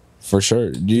 For sure.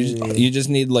 You just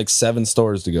need like 7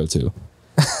 stores to go to.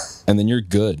 And then you're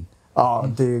good. Oh,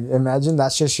 dude, imagine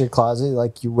that's just your closet.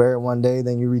 Like you wear it one day,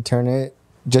 then you return it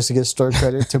just to get store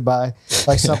credit to buy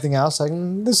like something else. Like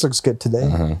this looks good today.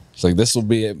 Uh-huh. It's like, this will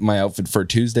be my outfit for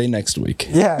Tuesday next week.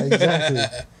 Yeah, exactly.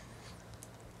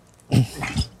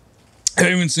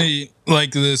 I even see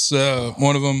like this.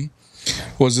 One of them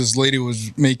was this lady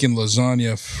was making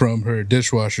lasagna from her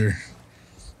dishwasher.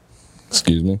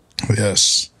 Excuse me.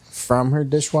 Yes. From her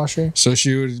dishwasher. So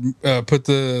she would put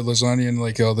the lasagna in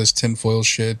like all this tinfoil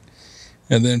shit,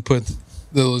 and then put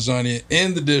the lasagna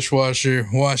in the dishwasher,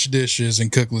 wash dishes,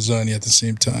 and cook lasagna at the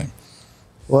same time.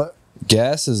 What?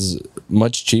 Gas is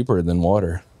much cheaper than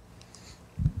water.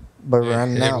 But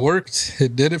running It out. worked.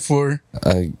 It did it for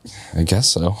her. I guess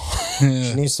so. She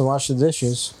Yeah. needs to wash the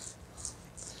dishes.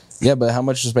 Yeah, but how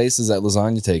much space is that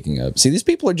lasagna taking up? See, these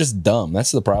people are just dumb.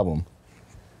 That's the problem.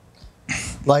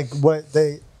 Like what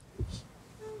they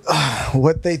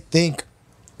think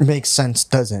makes sense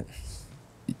doesn't.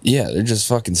 Yeah, they're just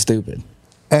fucking stupid.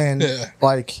 And Yeah.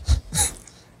 like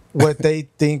what they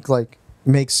think like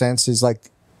makes sense is like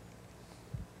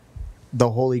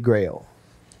the holy grail.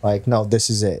 Like, no, this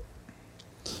is it.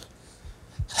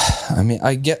 I mean,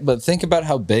 I get, but think about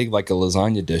how big like a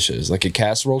lasagna dish is. Like a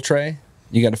casserole tray.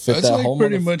 You got to fit That's that like whole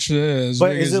pretty motherf- much as But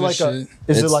big is as it this like shit. is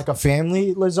it It's- like a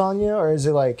family lasagna or is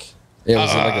it like Yeah,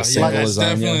 was it like a Yeah, single it's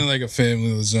definitely lasagna? like a family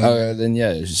lasagna. Oh, then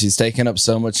yeah, she's taking up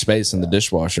so much space in the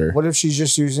dishwasher. what if she's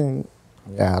just using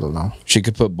I don't know. She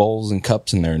could put bowls and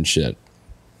cups in there and shit.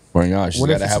 Or not, she's What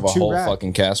if got to it's have a a whole two-rack?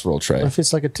 fucking casserole tray. What if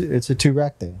it's like it's a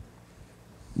 2-rack thing?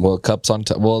 Well, cups on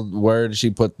top. Well, where did she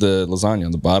put the lasagna?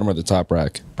 On the bottom or the top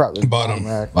rack? Probably Bottom.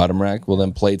 rack. Bottom rack. Well,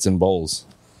 then plates and bowls.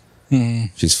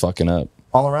 She's fucking up.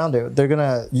 All around it. They're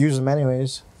gonna use them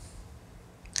anyways.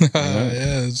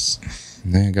 Yes.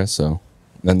 Yeah, I guess so.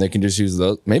 Then they can just use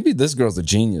those. Maybe this girl's a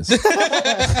genius. I've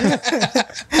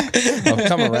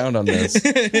come around on this.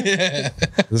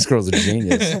 This girl's a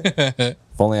genius. If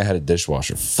only I had a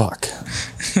dishwasher. Fuck.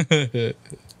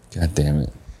 God damn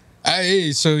it.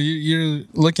 Hey, so you're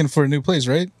looking for a new place,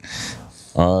 right?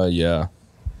 Yeah.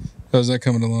 How's that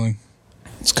coming along?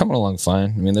 It's coming along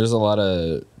fine. I mean, there's a lot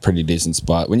of pretty decent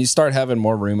spot. When you start having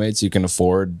more roommates, you can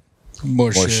afford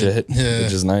More more shit. shit, Yeah.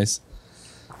 which is nice.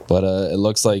 But it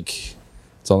looks like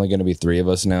it's only going to be 3 of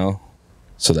us now,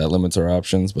 so that limits our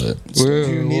options. But Whoa,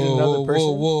 Do you need another person?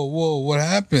 Whoa! What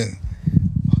happened?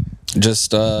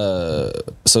 just so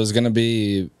it's going to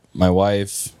be my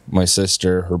wife, my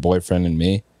sister, her boyfriend, and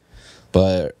me.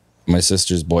 But my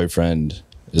sister's boyfriend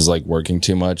is like working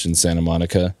too much in Santa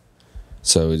Monica,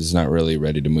 so he's not really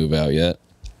ready to move out yet.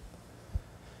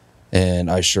 And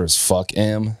I sure as fuck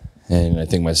am, and I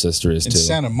think my sister is In too.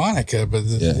 Santa Monica, but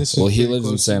Yeah. this is Well, he pretty lives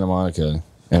in close. Santa Monica,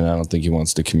 and I don't think he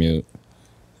wants to commute.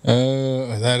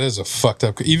 That is a fucked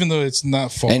up. Even though it's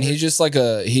not far. And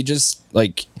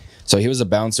so he was a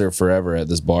bouncer forever at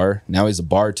this bar. Now he's a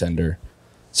bartender.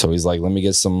 So he's like, let me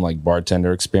get some like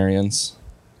bartender experience,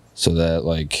 so that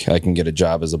like I can get a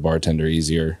job as a bartender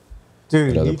easier Dude,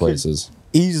 at other he could places.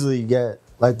 easily get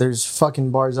like there's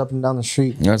fucking bars up and down the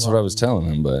street. That's what I was telling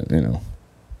him, but you know,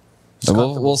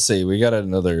 we'll see. We got a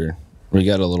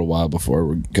little while before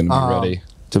we're gonna be ready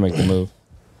to make the move.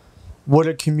 Would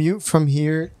a commute from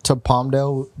here to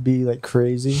Palmdale be like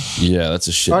crazy? Yeah, that's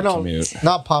a shit Or no, commute.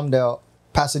 not Palmdale,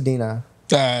 Pasadena.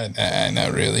 Nah,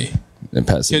 not really. In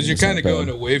Pasadena, Because you're it's not kind of bad. going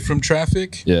away from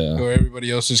traffic. Yeah. Where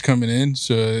everybody else is coming in.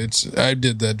 So I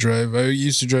did that drive. I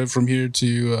used to drive from here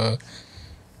to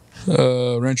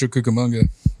Rancho Cucamonga,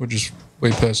 which is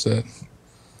way past that.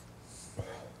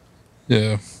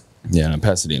 Yeah. Yeah,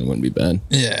 Pasadena wouldn't be bad.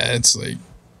 Yeah, it's like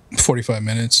 45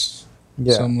 minutes.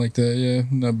 Yeah. Something like that. Yeah,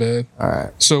 not bad. All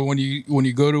right. So when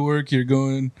you go to work, you're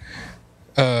going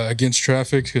against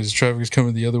traffic because traffic is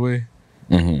coming the other way.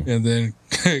 Mm-hmm. And then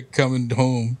coming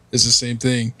home is the same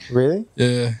thing. Really?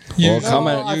 Yeah.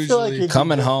 Well, I feel like it's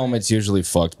Coming home, it's usually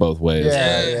fucked both ways.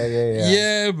 Yeah.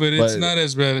 Yeah, but it's But- not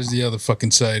as bad as the other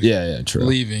fucking side. Yeah, true.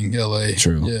 Leaving LA.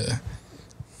 True. Yeah.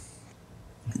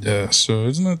 Yeah, so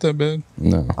it's not that bad.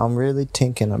 No. I'm really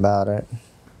thinking about it.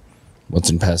 What's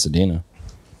in Pasadena?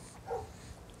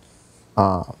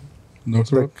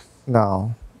 Northrop.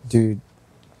 No, dude.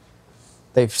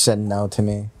 They've said no to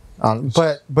me.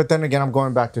 But then again, I'm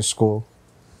going back to school.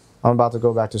 I'm about to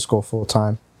go back to school full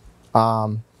time.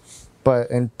 But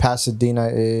in Pasadena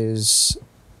is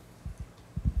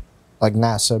like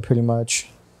NASA, pretty much.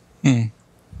 Hmm.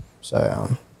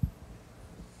 So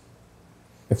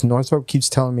if Northrop keeps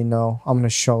telling me no, I'm gonna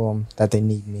show them that they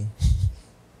need me.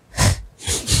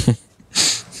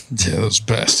 Yeah, those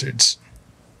bastards.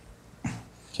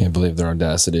 Can't believe their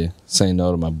audacity saying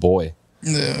no to my boy.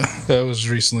 Yeah, I was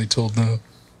recently told no.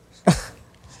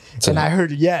 And I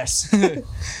heard yes.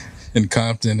 In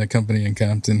Compton, a company in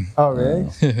Compton. Oh really?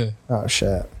 Yeah. Oh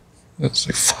shit. I was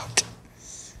like, fuck.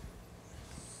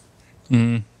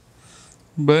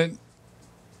 But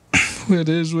it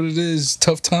is what it is.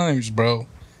 Tough times, bro.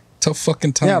 Tough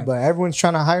fucking times. Yeah, but everyone's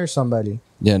trying to hire somebody.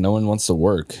 Yeah, no one wants to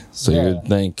work, so Yeah. you would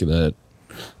think that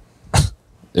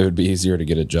it would be easier to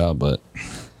get a job, but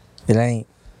It ain't.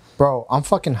 Bro, I'm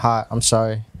fucking hot. I'm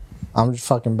sorry. I'm just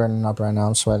fucking burning up right now.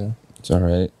 I'm sweating. it's all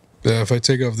right. Yeah, if I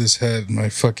take off this head, my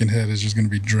fucking head is just gonna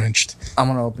be drenched. I'm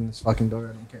gonna open this fucking door.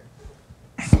 I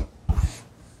don't care.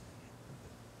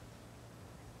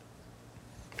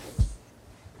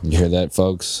 You hear that,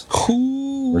 folks?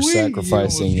 We're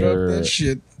sacrificing your- that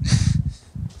shit.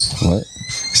 What?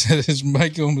 His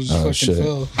mic almost Oh, fucking shit.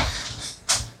 fell.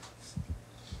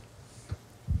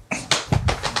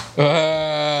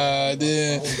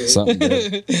 Damn. Something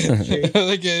good.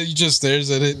 Like he just stares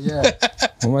at it. Yeah.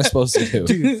 What am I supposed to do?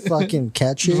 Dude, fucking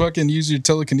catch You it. fucking use your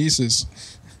telekinesis.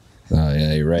 Oh,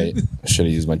 yeah, you're right. I should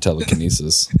have used my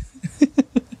telekinesis.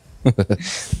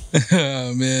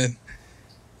 Oh man.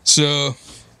 So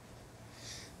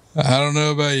I don't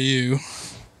know about you,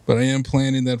 but I am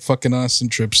planning that fucking Austin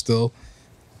trip still.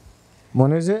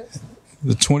 When is it?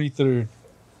 The 23rd.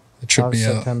 It tripped Oh, me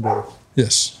out. September.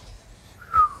 Yes.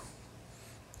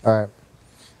 All right.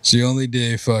 It's the only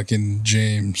day fucking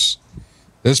James.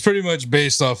 It's pretty much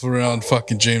based off around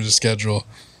fucking James's schedule.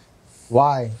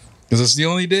 Why? Because it's the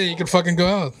only day you can fucking go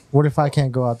out. What if I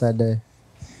can't go out that day?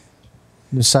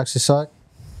 It sucks to suck.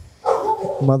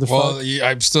 Motherfucker.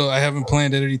 Well, I haven't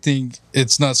planned anything.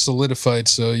 It's not solidified,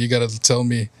 so you gotta tell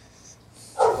me.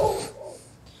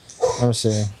 Let me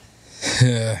see.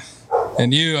 Yeah.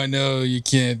 And I know you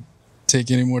can't take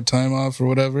any more time off or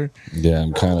whatever. Yeah,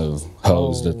 I'm kind of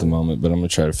hosed at the moment, but I'm going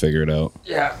to try to figure it out.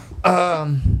 Yeah.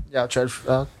 Yeah, I'll try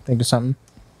to think of something.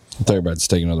 I thought you were about to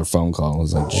take another phone call. I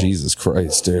was like, Jesus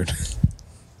Christ, dude.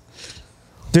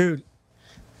 Dude,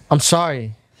 I'm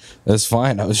sorry. That's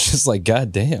fine. I was just like,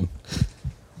 God damn.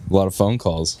 A lot of phone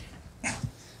calls.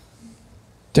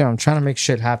 Dude, I'm trying to make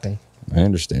shit happen. I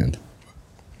understand.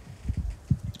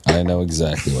 I know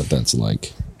exactly what that's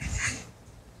like.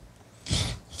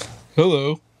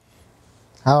 Hello.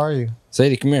 How are you?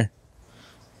 Sadie, come here.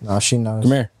 No, she knows.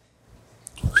 Come here.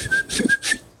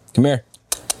 Come here.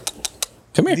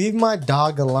 Come here. Leave my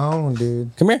dog alone,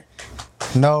 dude. Come here.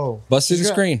 No. Bust through the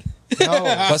She's screen. No.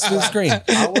 Bust through the screen.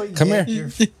 I will Come get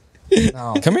here.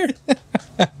 No. Come here.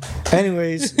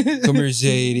 Anyways, Come here,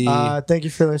 Sadie. thank you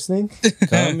for listening.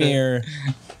 Come here.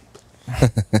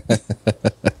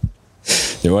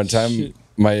 The one time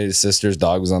my sister's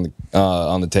dog was on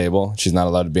the table. She's not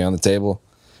allowed to be on the table.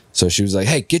 So she was like,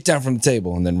 "Hey, get down from the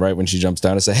table." And then right when she jumps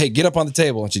down, I say, "Hey, get up on the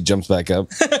table." And she jumps back up.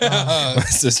 My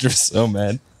sister's so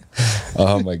mad.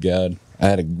 Oh my God. I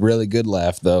had a really good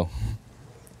laugh though.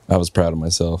 I was proud of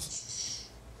myself.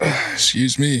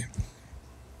 Excuse me.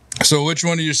 So which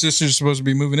one of your sisters is supposed to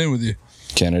be moving in with you?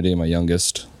 Kennedy, my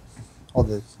youngest. All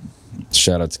this.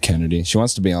 Shout out to Kennedy. She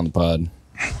wants to be on the pod.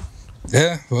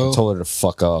 Yeah, well, Told her to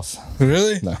fuck off.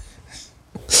 really? No.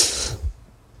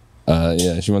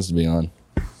 Yeah, she wants to be on.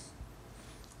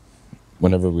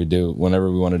 Whenever we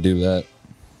want to do that.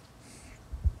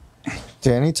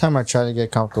 Dude, anytime I try to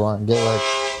get comfortable and get like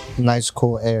nice,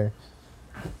 cool air,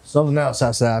 something else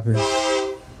has to happen.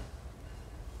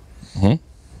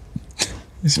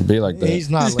 Be like that. He's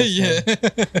not listening.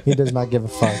 Yeah. He does not give a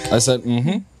fuck. I said,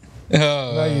 mm-hmm.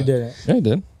 No, you didn't. Yeah, I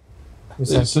did. You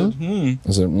said, I said,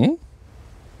 mm?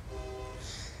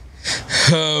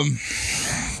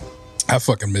 I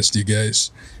fucking missed you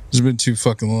guys. It's been too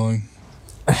fucking long.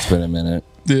 It's been a minute.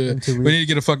 Yeah, 2 we weeks. need to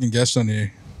get a fucking guest on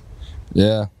here.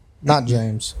 Yeah. Not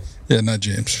James. Yeah, not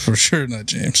James. For sure, not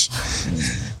James.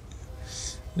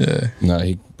 Yeah. No,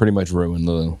 he pretty much ruined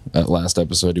that last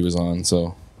episode he was on,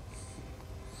 so.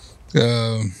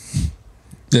 Yeah,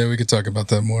 we could talk about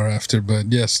that more after,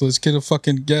 but yes, let's get a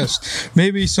fucking guest.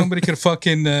 Maybe somebody could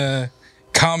fucking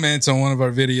comment on one of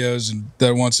our videos and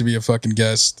that wants to be a fucking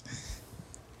guest.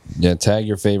 Yeah, tag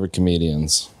your favorite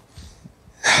comedians.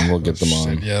 And we'll get them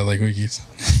on. Shit, yeah, like we could.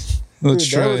 Let's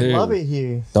Dude, they try would it. love it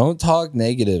here. Don't talk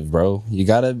negative, bro. You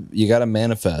gotta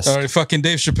manifest. All right, fucking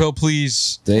Dave Chappelle,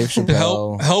 please Dave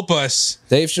Chappelle. help us.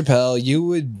 Dave Chappelle, you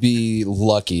would be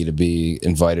lucky to be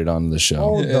invited on the show.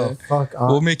 Hold the fuck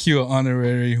on. We'll make you an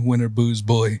honorary winter booze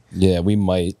boy. Yeah, we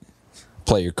might.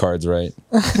 Play your cards right.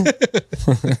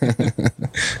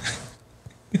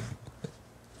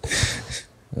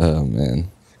 Oh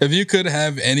man. If you could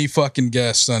have any fucking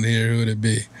guest on here, who would it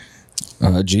be?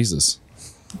 Jesus.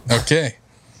 Okay.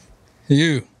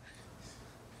 You.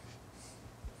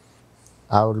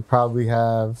 I would probably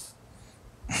have.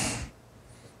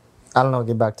 I don't know.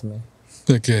 Get back to me.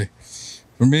 Okay.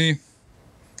 For me,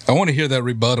 I want to hear that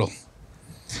rebuttal.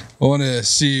 I want to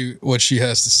see what she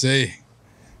has to say.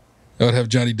 I would have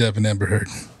Johnny Depp and Amber Heard.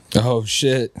 Oh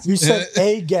shit. You said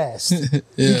a guest.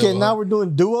 Yeah, Okay, well, now we're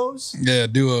doing duos. yeah,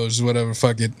 duos, whatever.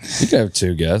 Fuck it. You could have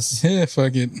 2 guests. Yeah,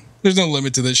 fuck it. There's no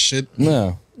limit to this shit.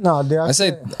 No. No, dude. I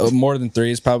say more than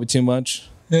 3 is probably too much.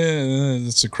 Yeah,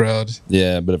 that's a crowd.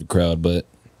 Yeah, a bit of a crowd, but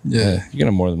Yeah. you can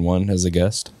have more than one as a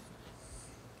guest.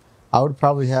 I would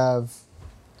probably have.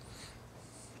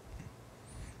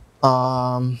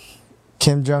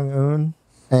 Kim Jong Un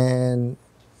and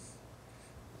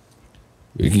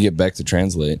We can get back to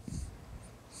translate.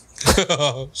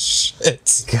 Oh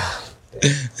shit.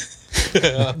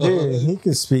 dude, he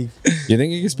could speak. You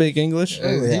think you can speak English? He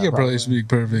yeah, could probably probably. speak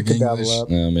perfect He could English. dabble up.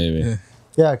 No, maybe. Yeah.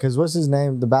 Yeah, because what's his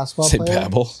name? The basketball Say player.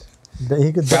 babble.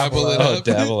 He could dabble, Babble it up. up.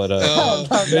 Dabble it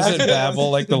up. Is it babble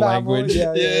like the Babble, language?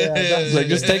 Yeah, yeah, yeah. Yeah. That's- Like,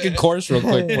 just take a course real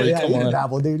quick for you. yeah, Come he can on.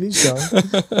 dabble, dude. He's young.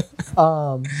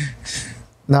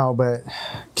 No, but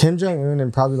Kim Jong Un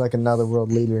and probably like another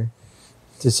world leader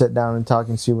to sit down and talk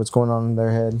and see what's going on in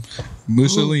their head.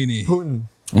 Mussolini. Putin.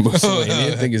 Mussolini,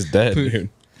 I think he's dead, dude.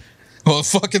 Well,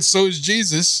 fucking so is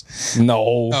Jesus.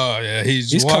 No. Oh yeah,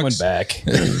 He's coming back.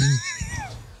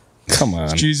 Come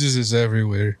on. Jesus is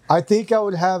everywhere. I think I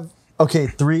would have. Okay,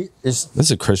 3 is. This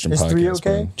is a Christian Is podcast, 3 okay?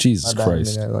 man. Jesus My bad, I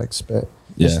Christ. mean, I like spit.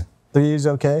 Yeah. 3 is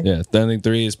okay. Yeah. I think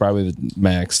 3 is probably the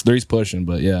max. 3's pushing,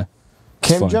 but yeah.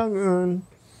 Kim fine. Jong Un,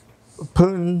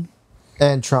 Putin,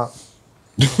 and Trump.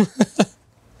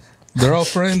 They're all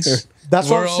friends. That's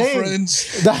We're what I'm all saying.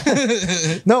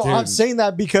 friends. No, I'm Dude. saying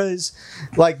that because,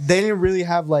 like, they didn't really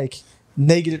have like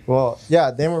negative. Well,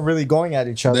 yeah, they weren't really going at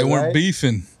each other. They weren't right?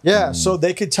 beefing. Yeah, so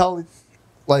they could tell,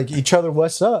 like, each other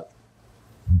what's up.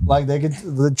 Like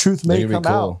the truth may That'd be come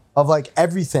cool. out of like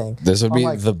everything. This would I'm be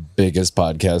like, the biggest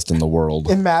podcast in the world.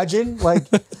 imagine like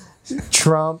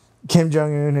Trump, Kim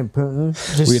Jong Un, and Putin.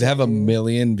 Just, We'd have 1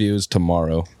 million views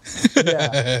tomorrow,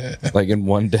 Yeah, like in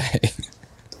one day.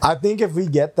 I think if we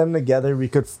get them together, we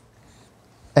could,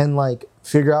 and like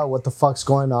figure out what the fuck's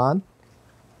going on,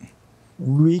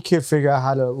 we could figure out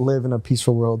how to live in a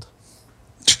peaceful world.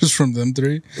 Just from them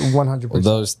three?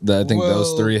 100%. I think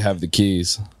those three have the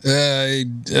keys.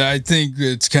 I think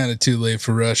it's kind of too late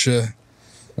for Russia.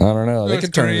 I don't know. They North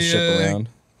could turn the Korea, ship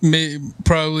around.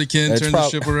 Probably can It's turn the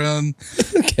ship around.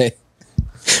 Okay.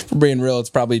 For being real, it's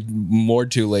probably more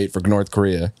too late for North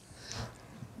Korea.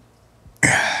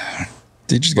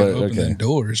 They just got to But, open okay. the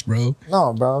doors, bro.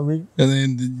 No, bro. And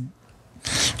then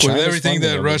with China's everything funding that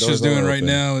them, the Russia's doors are doing right open.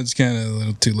 now, it's kind of a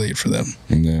little too late for them.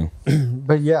 Yeah.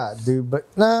 But yeah, dude. But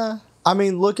nah. I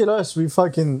mean, look at us. We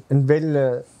fucking invaded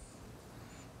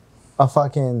a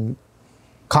fucking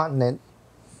continent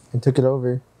and took it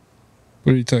over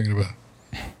What are you talking about?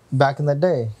 back in the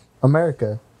day.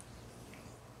 America.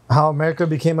 How America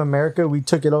became America, we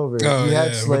took it over. Oh, we yeah,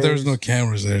 had slaves. but there was no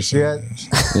cameras there. So Yeah.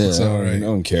 Yeah, It's all right.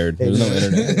 no one cared. There was no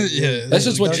internet. yeah. That's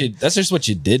just what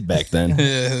you did back then.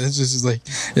 Yeah, that's just like,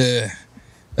 yeah.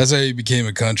 That's how you became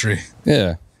a country.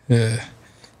 Yeah. Yeah.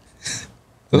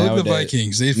 But look at the Nowadays-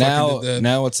 Vikings. They Now, fucking did that.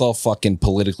 now it's all fucking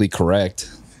politically correct.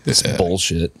 It's Yeah.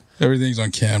 bullshit. Everything's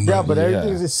on camera. Yeah, but Yeah.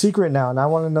 everything's a secret now, and I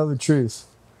want to know the truth.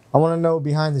 I want to know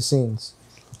behind the scenes.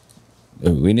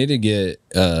 We need to get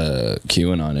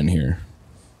QAnon in here.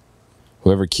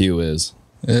 Whoever Q is.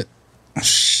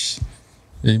 Shh.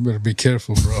 You better be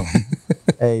careful, bro.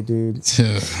 Hey, dude.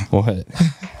 Yeah. What?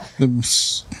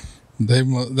 That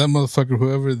motherfucker,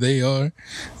 whoever they are,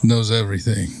 knows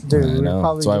everything. Dude, I we're know.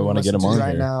 probably That's why I getting wanna get him messages on right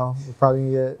here. now. We're probably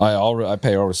gonna get. I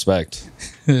pay all respect.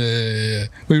 Yeah.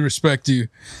 We respect you.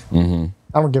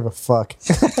 I don't give a fuck.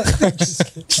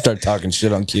 Start talking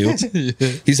shit on Q.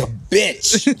 He's a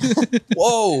bitch.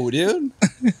 Whoa, dude.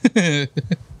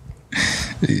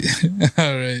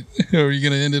 All right. Are you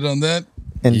going to end it on that?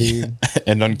 Indeed.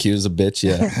 And on Q's a bitch,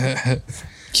 yeah.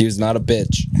 Q's not a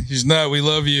bitch. He's not. We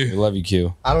love We you. love you,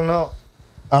 Q. I don't know.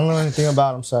 I don't know anything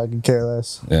about him, so I can care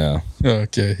less. Yeah.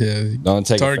 Okay. Yeah. Don't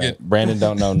take Target. offense. Brandon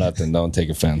don't know nothing. Don't take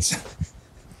offense.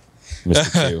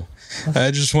 Mr. Q.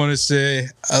 I just want to say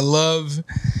I love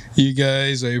you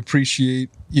guys. I appreciate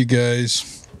you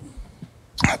guys.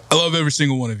 I love every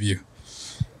single one of you.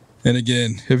 And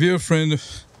again, if you're a friend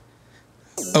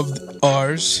of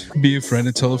ours, be a friend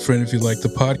and tell a friend if you like the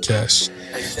podcast.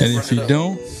 And if you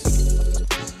don't,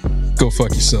 go fuck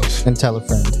yourself. And tell a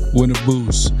friend. Win a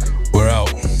booze. We're out.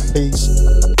 Peace.